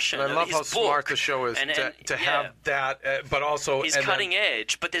discussion. And I love how smart the show is to have that but also he's cutting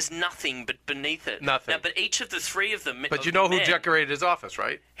edge, but there's nothing but beneath it. Nothing. Now, but each of the three of them. But you know who decorated his office,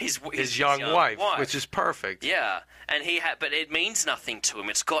 right? His young wife, which is perfect. Yeah, and but it means nothing to him.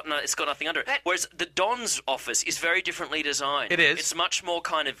 It's got nothing under it. Whereas the Don's office is very differently designed. It is. It's much more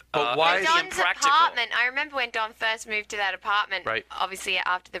kind of. But why? Don's apartment. I remember when Don first moved to that apartment. Right. Obviously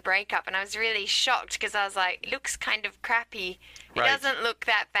after the breakup, and I was really shocked because I was like, it looks kind of crappy. It Right. doesn't look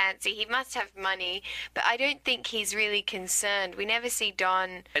that fancy. He must have money, but I don't think he's really concerned. We never see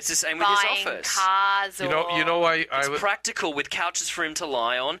Don. It's the same with his buying office. cars. You know why It's practical with couches for him to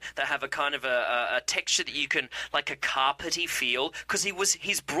lie on that have a kind of a texture that you can, like a carpety feel. Because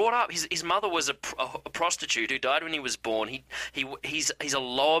he's brought up. His mother was a prostitute who died when he was born. He's a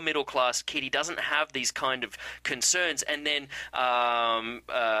lower middle class kid. He doesn't have these kind of concerns. And then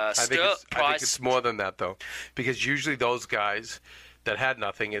I think it's more than that though, because usually those guys that had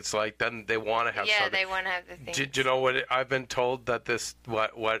nothing, it's like then they want to have something. Yeah, they want to have the thing. Do you know what I've been told that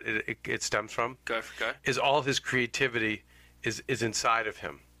what it stems from? Go. Is all his creativity is inside of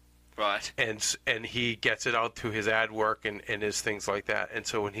him. Right. And he gets it out through his ad work and his things like that. And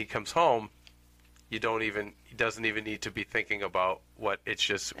so when he comes home, he doesn't even need to be thinking about what it's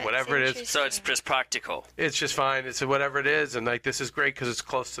just whatever it is. So it's just practical. It's just fine. It's whatever it is, and like this is great because it's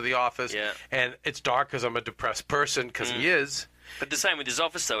close to the office. Yeah. And it's dark because I'm a depressed person because he is. But the same with his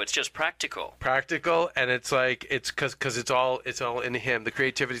office, though. It's just practical. Practical, and it's like it's because it's all in him. The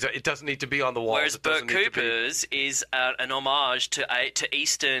creativity. It doesn't need to be on the walls. Whereas Bert Cooper's is an homage to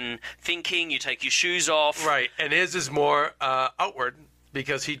Eastern thinking. You take your shoes off. Right, and his is more outward.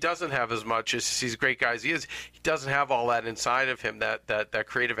 Because he doesn't have as much as he's a great guy as he is. He doesn't have all that inside of him, that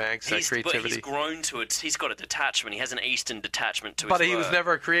creative angst, that creativity. But he's grown to it. He's got a detachment. He has an Eastern detachment to his But he work. was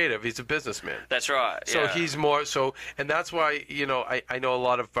never a creative. He's a businessman. That's right. So yeah. he's more so, and that's why I know a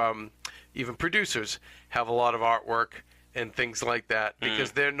lot of even producers have a lot of artwork and things like that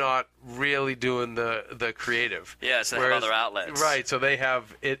because they're not really doing the creative. Yeah, so they have other outlets. Right, so they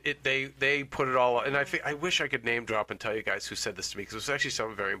have it they put it all, and I wish I could name drop and tell you guys who said this to me because it was actually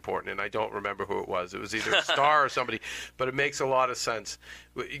someone very important and I don't remember who it was. It was either a star or somebody, but it makes a lot of sense.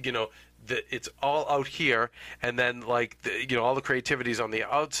 It's all out here, and then like all the creativity is on the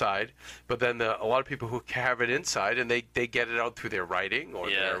outside, but then a lot of people who have it inside, and they get it out through their writing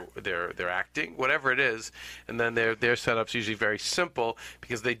or their acting, whatever it is, and then their setup's usually very simple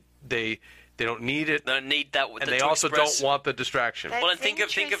because they don't need it. They don't need that, and they also don't want the distraction. That's well, and think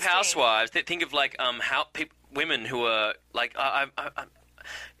of housewives. Think of like women who are like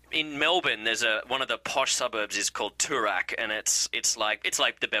in Melbourne, there's one of the posh suburbs is called Toorak, and it's like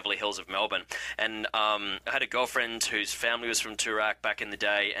the Beverly Hills of Melbourne. And I had a girlfriend whose family was from Toorak back in the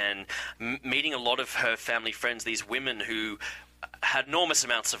day, and meeting a lot of her family friends, these women who had enormous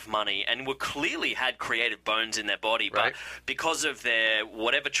amounts of money and were clearly had creative bones in their body, but because of their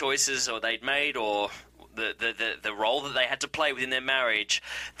whatever choices or they'd made or the role that they had to play within their marriage,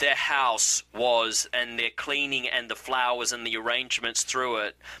 their house was, and their cleaning and the flowers and the arrangements through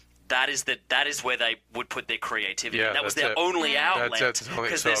it, that is where they would put their creativity. Yeah, that was their only outlet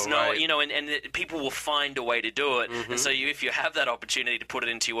because there's no and people will find a way to do it. And so if you have that opportunity to put it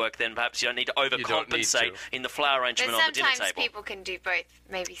into your work, then perhaps you don't need to overcompensate in the flower arrangement on the dinner table. But sometimes people can do both.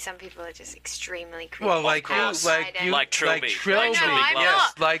 Maybe some people are just extremely creative. Well, like Trilby. Like Trilby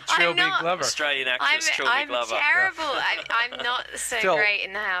Glover. Australian actress Trilby Glover. I'm terrible. I'm not so great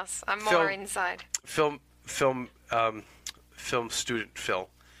in the house. I'm more inside. Film student Phil.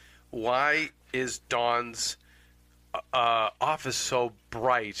 Why is Don's office so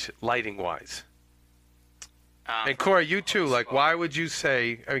bright lighting-wise? And Corey, you too. Like, why would you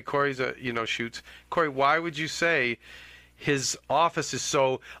say? I mean, Corey's shoots. Corey, why would you say his office is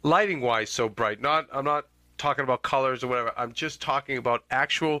so lighting-wise so bright? I'm not talking about colors or whatever. I'm just talking about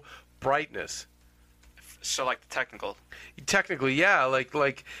actual brightness. So like the technical. Technically, yeah. Like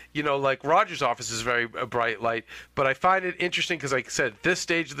Roger's office is very bright light, but I find it interesting because, like I said, at this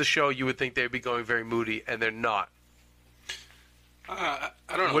stage of the show, you would think they'd be going very moody, and they're not. I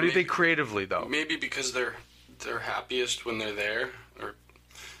don't know. What do you think creatively, though? Maybe because they're happiest when they're there, or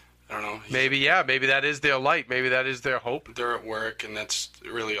I don't know. Maybe that is their light. Maybe that is their hope. They're at work, and that's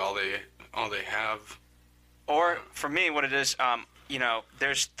really all they have. Or for me, what it is.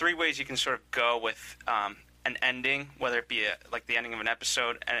 There's three ways you can sort of go with an ending, whether it be like the ending of an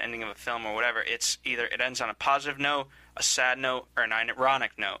episode, an ending of a film, or whatever. It's either it ends on a positive note, a sad note, or an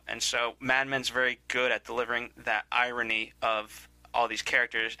ironic note. And so Mad Men's very good at delivering that irony of all these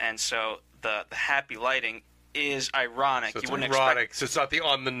characters. And so the happy lighting is ironic. So it's you wouldn't erotic, so it's not the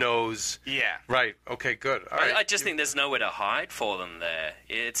on-the-nose. Yeah. Right, okay, good. All right. I just think there's nowhere to hide for them there.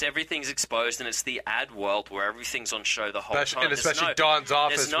 Everything's exposed, and it's the ad world where everything's on show the whole time. And especially Dawn's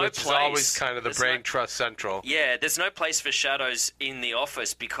office, which is always kind of the brain no, trust central. Yeah, there's no place for shadows in the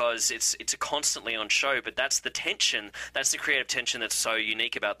office because it's constantly on show, but that's the tension, that's the creative tension that's so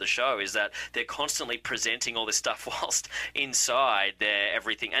unique about the show, is that they're constantly presenting all this stuff whilst inside they're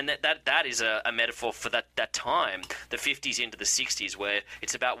everything. And that is a metaphor for that time, the 50s into the 60s, where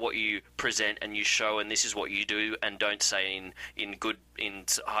it's about what you present and you show, and this is what you do and don't say in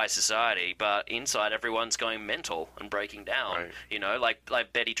high society, but inside everyone's going mental and breaking down. Right. You know,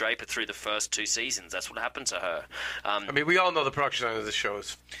 like Betty Draper through the first 2 seasons. That's what happened to her. I mean, we all know the production of the show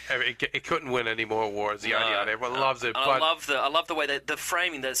is it couldn't win any more awards. Everyone loves it. But I love the way that the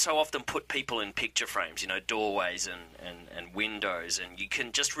framing. They so often put people in picture frames. You know, doorways and windows, and you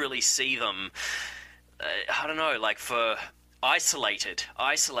can just really see them. I don't know, like for isolated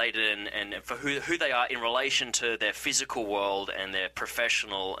and for who they are in relation to their physical world and their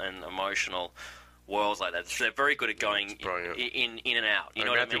professional and emotional worlds like that. So they're very good at going in and out. You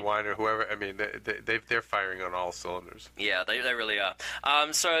know Matthew what I mean? Weiner, whoever. I mean, they're firing on all cylinders. Yeah, they really are.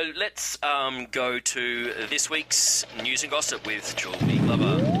 So let's go to this week's news and gossip with Julie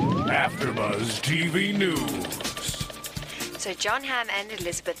Glover. AfterBuzz TV News. So Jon Hamm and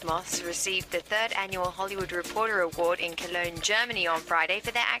Elizabeth Moss received the 3rd Annual Hollywood Reporter Award in Cologne, Germany on Friday for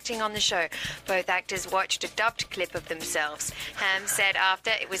their acting on the show. Both actors watched a dubbed clip of themselves. Hamm said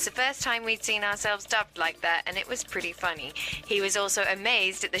after, "It was the first time we'd seen ourselves dubbed like that, and it was pretty funny." He was also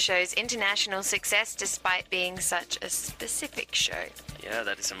amazed at the show's international success despite being such a specific show. Yeah,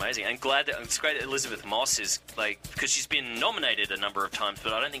 that is amazing. And it's great that Elizabeth Moss is, because she's been nominated a number of times,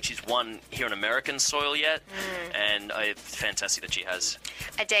 but I don't think she's won here on American soil yet. And it's fantastic that she has.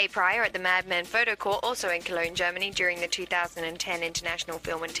 A day prior at the Mad Men photo call, also in Cologne, Germany, during the 2010 International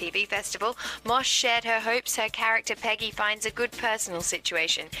Film and TV Festival, Moss shared her hopes her character Peggy finds a good personal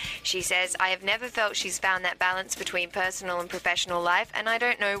situation. She says, "I have never felt she's found that balance between personal and professional life, and I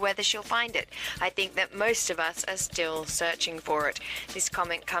don't know whether she'll find it. I think that most of us are still searching for it." This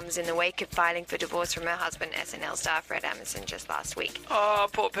comment comes in the wake of filing for divorce from her husband, SNL star Fred Armisen, just last week. Oh,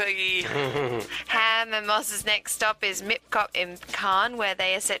 poor Peggy. Hamm and Moss's next stop is MIPCOM in Cannes, where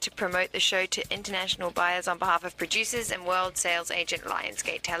they are set to promote the show to international buyers on behalf of producers and world sales agent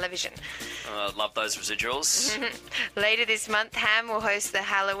Lionsgate Television. Love those residuals. Later this month, Hamm will host the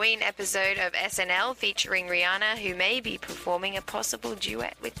Halloween episode of SNL featuring Rihanna, who may be performing a possible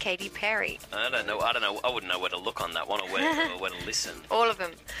duet with Katy Perry. I don't know. I wouldn't know where to look on that one or where to listen. All of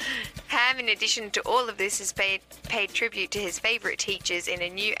them. Hamm, in addition to all of this, has paid tribute to his favourite teachers in a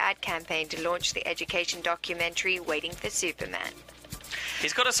new ad campaign to launch the education documentary Waiting for Superman.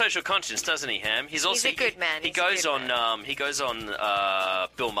 He's got a social conscience, doesn't he, Hamm? He's a good man. He goes on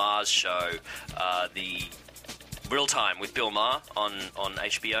Bill Maher's show, the Real Time with Bill Maher on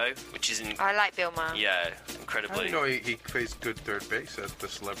HBO, which is I like Bill Maher. Yeah, incredibly. I know he plays good third base at the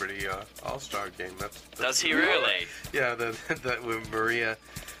Celebrity All-Star game. Does he really? Yeah, that when Maria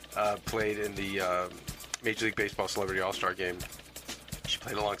played in the Major League Baseball Celebrity All-Star game, she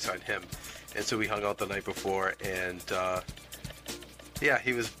played alongside him, and so we hung out the night before, and yeah,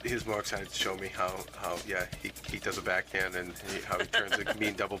 he was more excited to show me how he does a backhand and how he turns a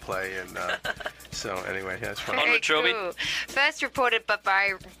mean double play, and so anyway, yeah, it's fun. Very cool. First reported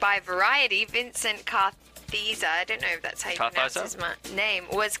by Variety, Vincent Carthiza, I don't know if that's how you pronounce his name,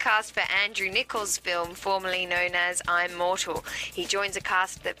 was cast for Andrew Nichols' film formerly known as I'm Mortal. He joins a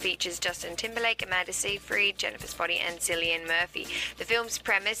cast that features Justin Timberlake, Amanda Seyfried, Jennifer Spotty, and Cillian Murphy. The film's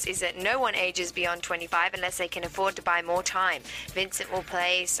premise is that no one ages beyond 25 unless they can afford to buy more time. Vincent will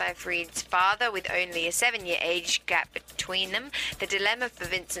play Seyfried's father with only a 7-year age gap between them. The dilemma for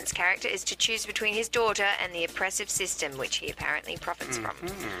Vincent's character is to choose between his daughter and the oppressive system, which he apparently profits from.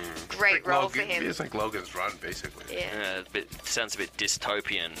 Great role for him. It's like Logan's Run, basically. Yeah, sounds a bit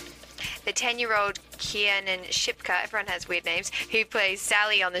dystopian. The 10-year-old Kiernan Shipka, everyone has weird names, who plays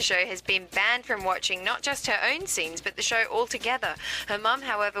Sally on the show, has been banned from watching not just her own scenes, but the show altogether. Her mum,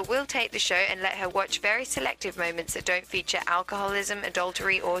 however, will take the show and let her watch very selective moments that don't feature alcoholism,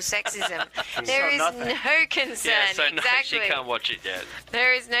 adultery, or sexism. There is no concern. Yeah, so exactly. No, she can't watch it yet.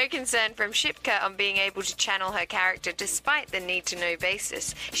 There is no concern from Shipka on being able to channel her character despite the need-to-know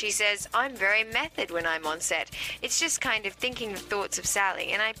basis. She says, "I'm very method when I'm on set. It's just kind of thinking the thoughts of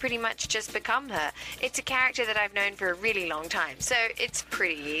Sally, and I pretty much just become her. It's a character that I've known for a really long time, so it's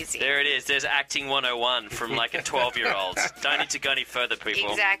pretty easy. There it is. There's acting 101 from like a 12-year-old. Don't need to go any further,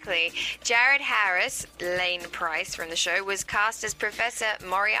 people. Exactly. Jared Harris, Lane Price from the show, was cast as Professor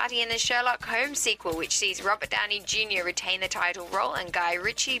Moriarty in the Sherlock Holmes sequel, which sees Robert Downey Jr. retain the title role and Guy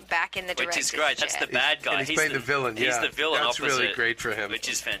Ritchie back in the director's Which is great. chair. That's the bad guy. And he's playing the villain. He's the villain That's opposite. really great for him. Which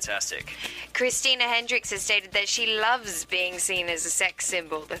is fantastic. Christina Hendricks has stated that she loves being seen as a sex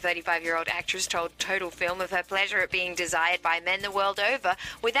symbol. The 35-year-old actress told Total Film of her pleasure at being desired by men the world over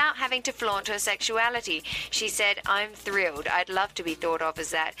without having to flaunt her sexuality. She said, "I'm thrilled. I'd love to be thought of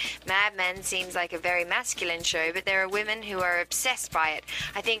as that. Mad Men seems like a very masculine show, but there are women who are obsessed by it.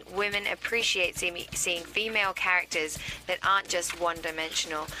 I think women appreciate seeing female characters that aren't just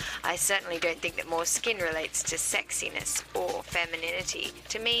one-dimensional. I certainly don't think that more skin relates to sexiness or femininity.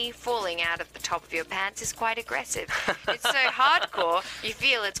 To me, falling out of the top of your pants is quite aggressive. It's so hardcore, you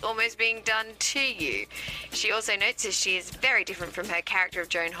feel it's almost being done to you." She also notes that she is very different from her character of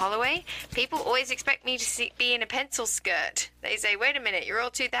Joan Holloway. "People always expect me to be in a pencil skirt. They say, wait a minute, you're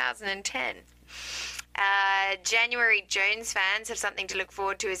all 2010. January Jones fans have something to look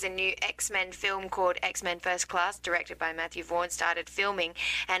forward to as a new X-Men film called X-Men First Class, directed by Matthew Vaughn, started filming,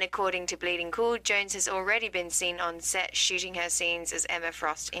 and according to Bleeding Cool, Jones has already been seen on set shooting her scenes as Emma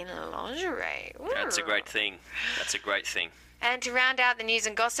Frost in lingerie. Ooh. That's a great thing. That's a great thing. And to round out the news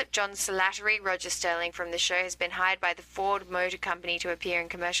and gossip, John Slattery, Roger Sterling from the show, has been hired by the Ford Motor Company to appear in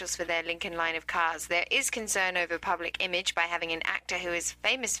commercials for their Lincoln line of cars. There is concern over public image by having an actor who is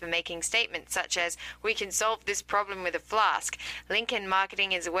famous for making statements such as, "We can solve this problem with a flask." Lincoln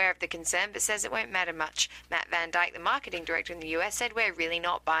marketing is aware of the concern but says it won't matter much. Matt Van Dyke, the marketing director in the US, said, "We're really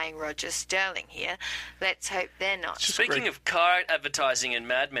not buying Roger Sterling here. Let's hope they're not." Speaking of car advertising and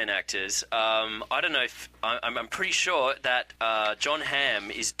Mad Men actors, I don't know if I'm pretty sure that John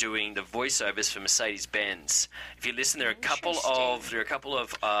Hamm is doing the voiceovers for Mercedes-Benz. If you listen, there are a couple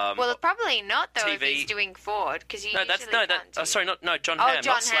of well, probably not though TV. if he's doing Ford, because you usually can't do. sorry, not John Oh, Hamm,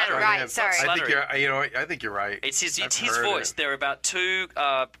 John not Hamm, Slattery. right, sorry. I think Slattery. I think you're right. It's his I've voice. heard it. There are about 2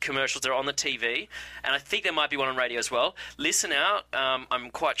 commercials that are on the TV, and I think there might be one on radio as well. Listen out.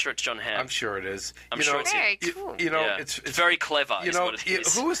 I'm quite sure it's John Hamm. I'm sure it is. I'm sure it's Very him. cool. Yeah. It's very clever. You is know, what it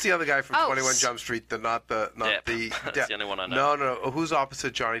is. who was the other guy from Oh, 21 Jump Street? Not Depp. the. That's the only one I know. No. Who's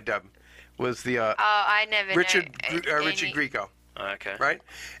opposite Johnny Depp? Was the I never Richard know. Richard Grieco, Okay. right?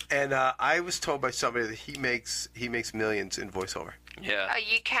 And I was told by somebody that he makes millions in voiceover. Yeah. Oh,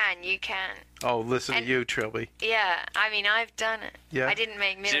 you can. Oh, listen And- to you, Trilby. Yeah, I mean, I've done it. Yeah. I didn't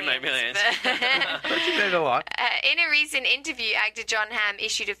make millions. Didn't make millions. But But you did a lot. in a recent interview, actor John Hamm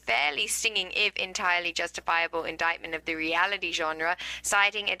issued a fairly stinging, if entirely justifiable, indictment of the reality genre,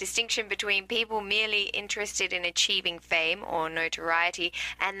 citing a distinction between people merely interested in achieving fame or notoriety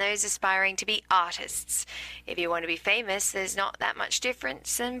and those aspiring to be artists. "If you want to be famous, there's not that much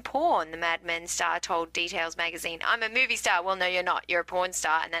difference than porn," the Mad Men star told Details magazine. "I'm a movie star." Well, no, you're not. You're a porn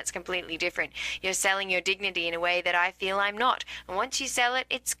star, and that's completely different. You're selling your dignity in a way that I feel I'm not. And once you sell it,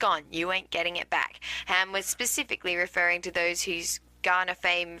 it's gone. You ain't getting it back. Ham was specifically referring to those who garner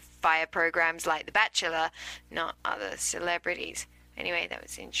fame via programs like The Bachelor, not other celebrities. Anyway, that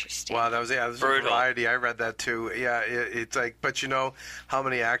was interesting. Wow, that was a variety. I read that too. Yeah, it's like, but you know how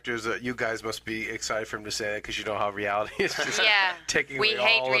many actors you guys must be excited for him to say that because you know how reality is just Yeah, taking we away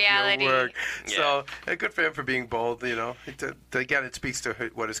hate all reality. of your work. Yeah. So good for him for being bold. You know, again, it speaks to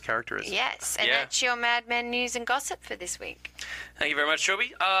what his character is. Yes, and Yeah. that's your Mad Men news and gossip for this week. Thank you very much,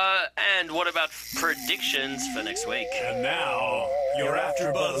 Shelby. And what about predictions for next week? And now, your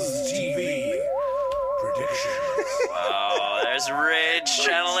AfterBuzz TV predictions. Oh, there's Rich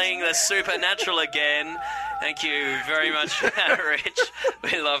channeling the supernatural again. Thank you very much, Rich.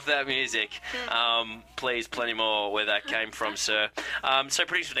 We love that music. Please, plenty more where that came from, sir. So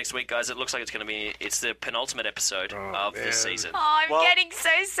predictions for next week, guys. It looks like it's the penultimate episode of the season. Oh, I'm Well- getting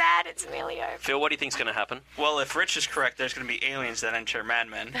so sad. It's nearly over. Phil, what do you think's going to happen? Well, if Rich is correct, there's going to be aliens that enter Mad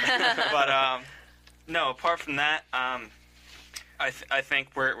Men. But no, apart from that, I think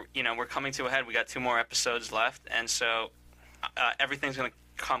we're coming to a head. We got 2 more episodes left, and so everything's going to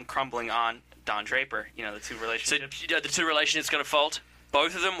come crumbling on Don Draper. You know, the 2 So relationships. the 2 relationships going to fold?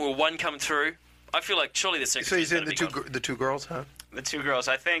 Both of them? Will one come through? I feel like surely the second. So he's in the two girls, huh? The 2 girls.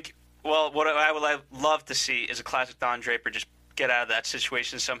 I think. Well, what I would love to see is a classic Don Draper just get out of that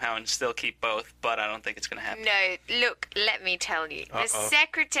situation somehow and still keep both, but I don't think it's going to happen. No, look, let me tell you. The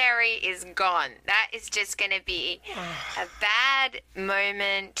secretary is gone. That is just going to be a bad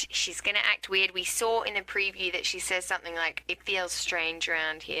moment. She's going to act weird. We saw in the preview that she says something like, "It feels strange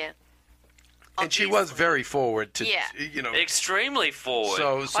around here." And she was very forward to, extremely forward.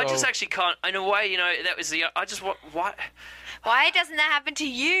 So I just actually can't. In a way, that was the. I just what. Why doesn't that happen to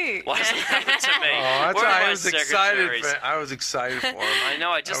you? Why doesn't it happen to me? That's why I was excited. I was excited for him. I know.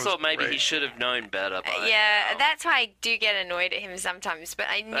 I just thought maybe he should have known better. That's why I do get annoyed at him sometimes. But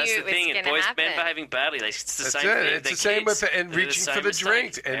I knew it was going to happen. Boys, men behaving badly. It's the same thing. It's the same with reaching for the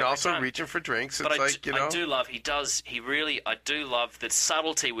drinks, and also reaching for drinks. It's I do love. I do love the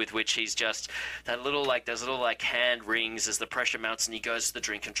subtlety with which he's just that little those little hand rings as the pressure mounts, and he goes to the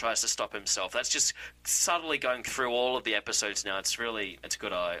drink and tries to stop himself. That's just subtly going through all of the episodes now. It's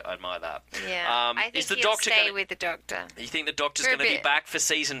good. I admire that. Yeah. I think he'll stay with the Doctor. You think the Doctor's going to be back for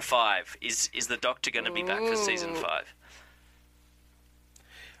season 5? Is the Doctor going to be back for season 5?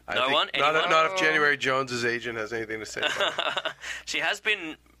 No one? Not if January Jones's agent has anything to say about it. She has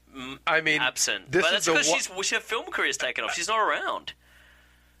been absent. But that's because her film career's taken off. She's not around.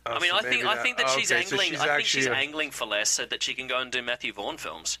 I think that she's angling. I think she's angling for less so that she can go and do Matthew Vaughn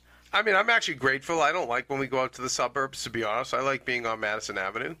films. I mean, I'm actually grateful. I don't like when we go out to the suburbs, to be honest. I like being on Madison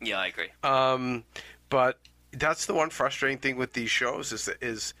Avenue. Yeah, I agree. But that's the one frustrating thing with these shows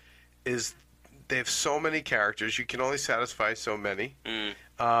is they have so many characters. You can only satisfy so many.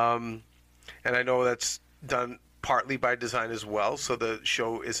 And I know that's done partly by design as well, so the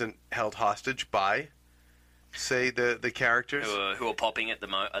show isn't held hostage by, say, the characters who are popping at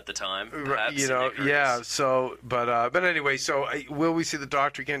the time, perhaps, So, but anyway, so will we see the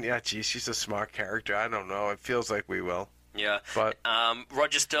Doctor again? Yeah, geez, she's a smart character. I don't know. It feels like we will. Yeah, but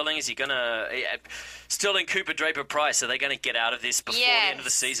Roger Sterling, is he gonna? Sterling, Cooper, Draper, Price, are they going to get out of this before the end of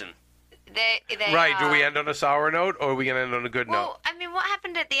the season? They right. Do we end on a sour note, or are we going to end on a good note? Well, I mean, what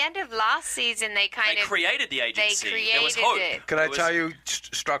happened at the end of last season? They created the agency. They created there was hope. it. Can I tell you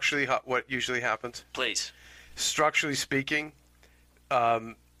structurally what usually happens? Please. Structurally speaking,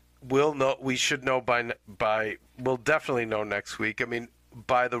 we should know we'll definitely know next week. I mean,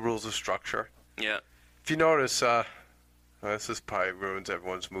 by the rules of structure. Yeah. If you notice, this probably ruins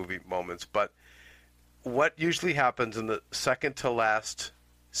everyone's movie moments, but what usually happens in the second to last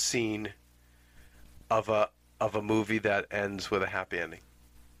scene of a movie that ends with a happy ending?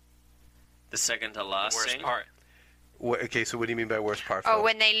 The second to last worst scene? part. Okay, so what do you mean by worst part? Oh,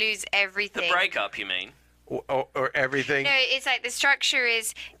 when they lose everything. The breakup, you mean? Or everything? No, it's like the structure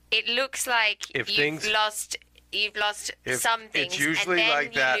is. It looks like you've lost some things, it's usually and then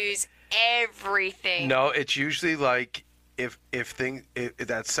like that. You lose everything. No, it's usually like if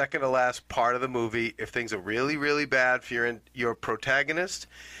that second to last part of the movie, if things are really, really bad for your protagonist,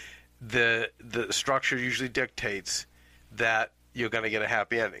 the structure usually dictates that you're going to get a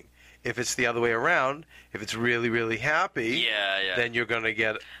happy ending. If it's the other way around, if it's really, really happy, then you're going to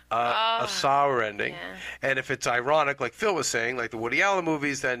get a sour ending. Yeah. And if it's ironic, like Phil was saying, like the Woody Allen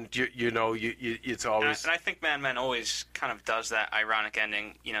movies, then it's always... And I think Mad Men always kind of does that ironic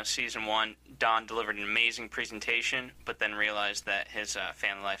ending. Season 1, Don delivered an amazing presentation, but then realized that his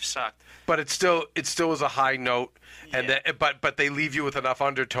family life sucked. But it still was a high note, and but they leave you with enough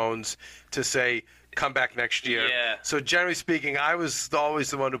undertones to say... come back next year. Yeah. So generally speaking, I was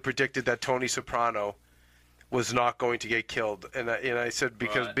always the one who predicted that Tony Soprano was not going to get killed, and I said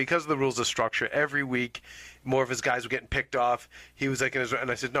because of the rules of structure, every week more of his guys were getting picked off. He was like,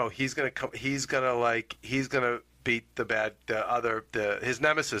 and I said no, he's gonna beat his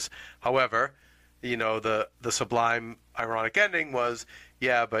nemesis. However, the sublime ironic ending was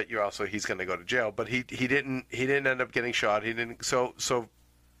but he's gonna go to jail. But he didn't end up getting shot. He didn't. So.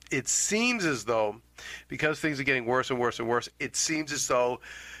 It seems as though, because things are getting worse and worse and worse, it seems as though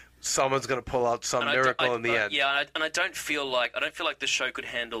someone's going to pull out some miracle in the end. Yeah, and I don't feel like the show could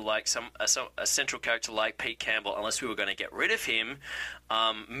handle like a central character like Pete Campbell unless we were going to get rid of him,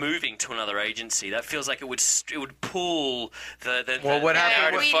 moving to another agency. That feels like it would pull the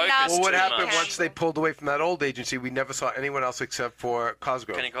narrative focus. What happened once they pulled away from that old agency? We never saw anyone else except for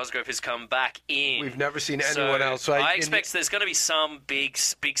Cosgrove. Kenny Cosgrove has come back in. We've never seen anyone else. So I expect there's going to be some big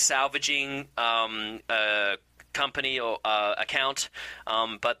salvaging company or account,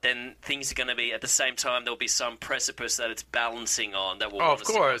 but then things are going to be at the same time. There'll be some precipice that it's balancing on that will. Of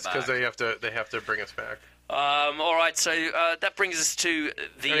course, because they have to bring us back. All right, so that brings us to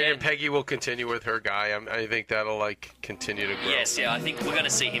the end. And Peggy will continue with her guy. I think that'll continue to grow. Yes, I think we're going to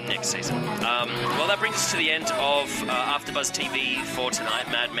see him next season. Well, that brings us to the end of AfterBuzz TV for tonight,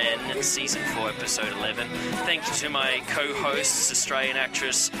 Mad Men Season 4, Episode 11. Thank you to my co-hosts, Australian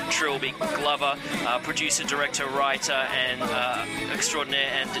actress Trilby Glover, producer, director, writer, and extraordinaire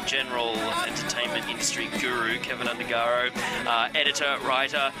and general entertainment industry guru Kevin Undergaro, editor,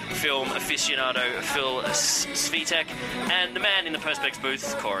 writer, film aficionado Phil Svitek, and the man in the Perspex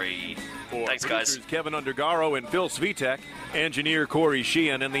booth, Corey Thanks, guys. Kevin Undergaro and Phil Svitek, engineer Corey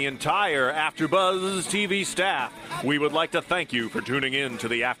Sheehan, and the entire AfterBuzz TV staff, we would like to thank you for tuning in to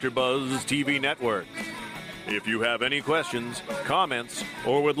the AfterBuzz TV network. If you have any questions, comments,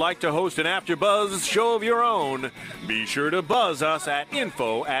 or would like to host an AfterBuzz show of your own, be sure to buzz us at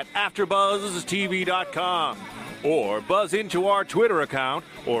info@AfterBuzzTV.com or buzz into our Twitter account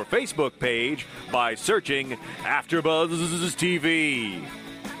or Facebook page by searching AfterBuzz TV.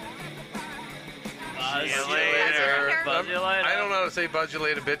 Buzz you later. Buzz you later. I don't know how to say buzz you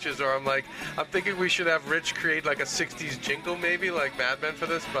later, bitches, or I'm thinking we should have Rich create like a 60s jingle maybe, like Mad Men for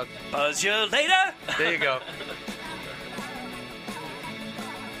this, but... Buzz you later! There you go.